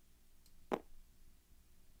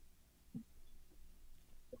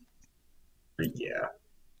 Yeah.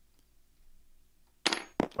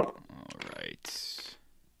 All right.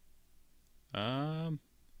 I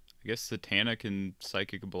guess Satana can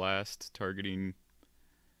Psychic Blast targeting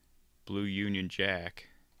Blue Union Jack.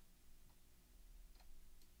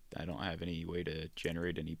 I don't have any way to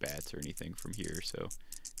generate any bats or anything from here, so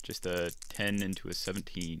just a 10 into a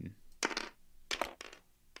 17.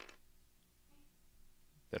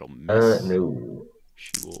 That'll miss. No.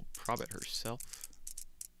 She will prob it herself.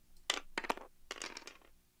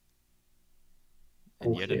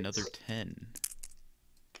 And yet another 10.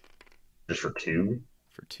 Just for 2?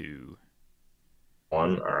 For 2.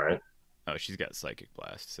 1, alright. Oh, she's got Psychic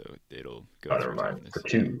Blast, so it'll go never mind. For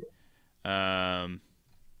 2.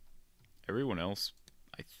 Everyone else,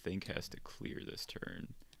 I think, has to clear this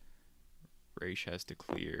turn. Raish has to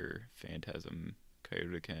clear. Phantasm,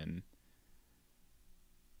 Coyote can.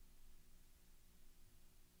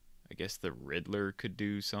 I guess the Riddler could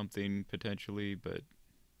do something potentially, but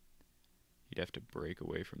he'd have to break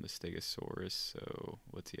away from the Stegosaurus, so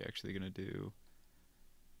what's he actually going to do?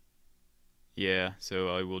 Yeah, so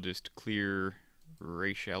I will just clear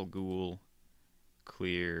Raish Al Ghul,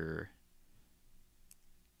 clear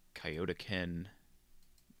Coyote Ken,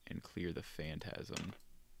 and clear the Phantasm.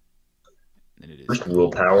 And then it is first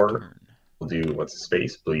willpower. Turn. We'll do what's the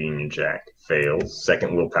space? Blue Union Jack fails.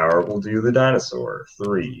 Second willpower, we'll do the dinosaur.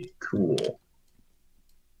 3. Cool.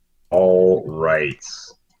 All right.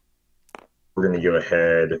 We're gonna go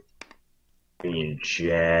ahead. Union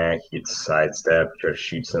Jack gets sidestep, try to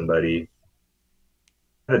shoot somebody.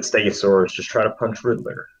 That Stegosaurus just try to punch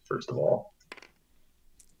Riddler, first of all.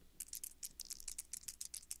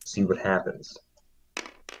 See what happens.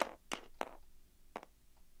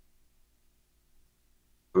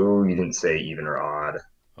 Ooh, you didn't say even or odd.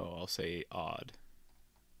 Oh, I'll say odd.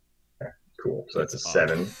 Okay, cool. So that's a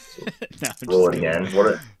 7. So No, roll it again.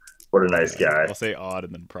 What a nice guy. I'll say odd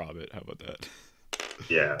and then prob it. How about that?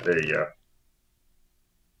 Yeah, there you go.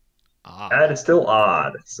 Odd. That is still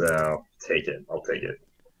odd, so take it. I'll take it.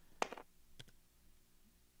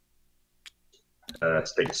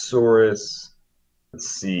 Stegosaurus. Let's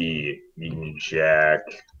see. Union Jack.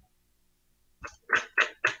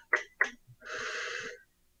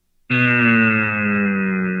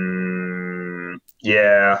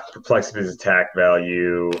 Yeah, perplex of his attack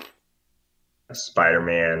value.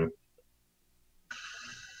 Spider-Man.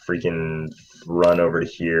 Freaking run over to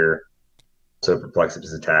here. So perplex of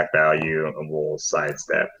his attack value, and we'll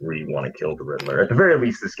sidestep. We want to kill the Riddler. At the very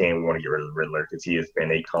least, this game we want to get rid of the Riddler because he has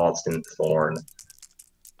been a constant thorn.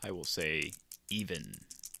 I will say even.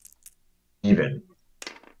 Even.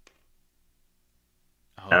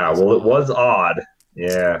 Oh, Well, it was odd.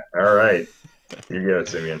 Yeah. All right. Here you go,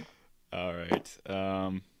 Simeon. All right.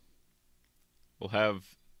 We'll have,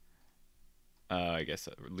 I guess,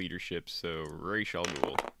 leadership. So Ray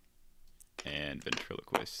Shaldul and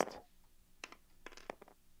ventriloquist.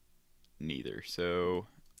 Neither. So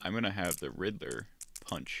I'm gonna have the Riddler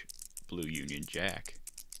punch Blue Union Jack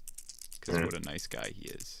because what a nice guy he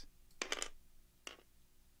is.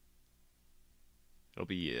 It'll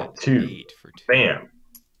be a 8 for 2. Bam.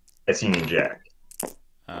 That's Union Jack.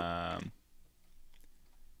 That'll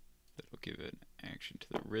give an action to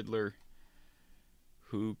the Riddler.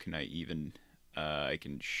 Who can I even... I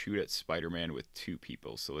can shoot at Spider-Man with 2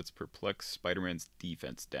 people. So let's perplex Spider-Man's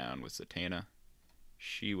defense down with Zatanna.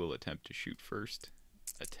 She will attempt to shoot first.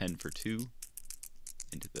 A 10 for 2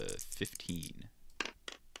 into the 15.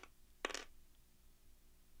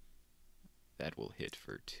 That will hit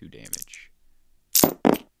for 2 damage.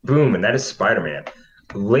 Boom, and that is Spider-Man.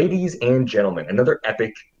 Ladies and gentlemen, another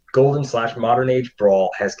epic Golden/Modern Age brawl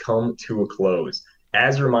has come to a close.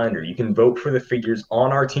 As a reminder, you can vote for the figures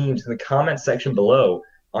on our teams in the comment section below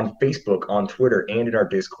on Facebook, on Twitter, and in our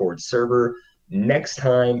Discord server. Next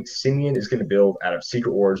time, Simeon is going to build out of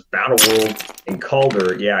Secret Wars, Battle World, and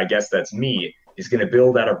Calder, yeah, I guess that's me, is going to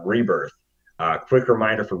build out of Rebirth. Quick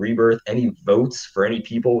reminder for Rebirth, any votes for any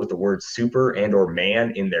people with the word super and or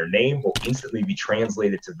man in their name will instantly be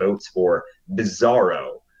translated to votes for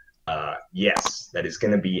Bizarro. Yes, that is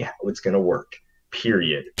going to be how it's going to work,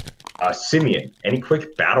 period. Simeon, any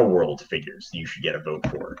quick Battle World figures you should get a vote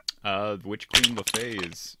for? Witch Queen LaFay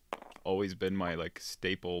has always been my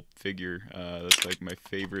staple figure. That's my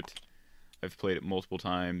favorite. I've played it multiple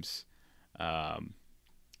times.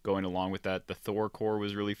 Going along with that, the Thor core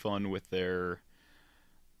was really fun with their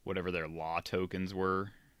whatever their law tokens were,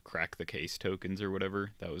 crack the case tokens or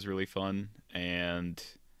whatever. That was really fun. And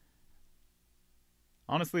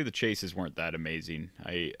honestly, the chases weren't that amazing.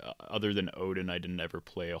 Other than Odin, I didn't ever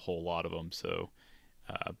play a whole lot of them. So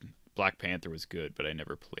Black Panther was good, but I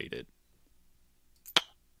never played it.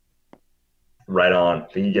 Right on.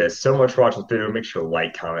 Thank you guys so much for watching the video. Make sure to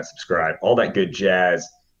like, comment, subscribe, all that good jazz.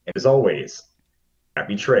 And as always,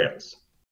 happy trails.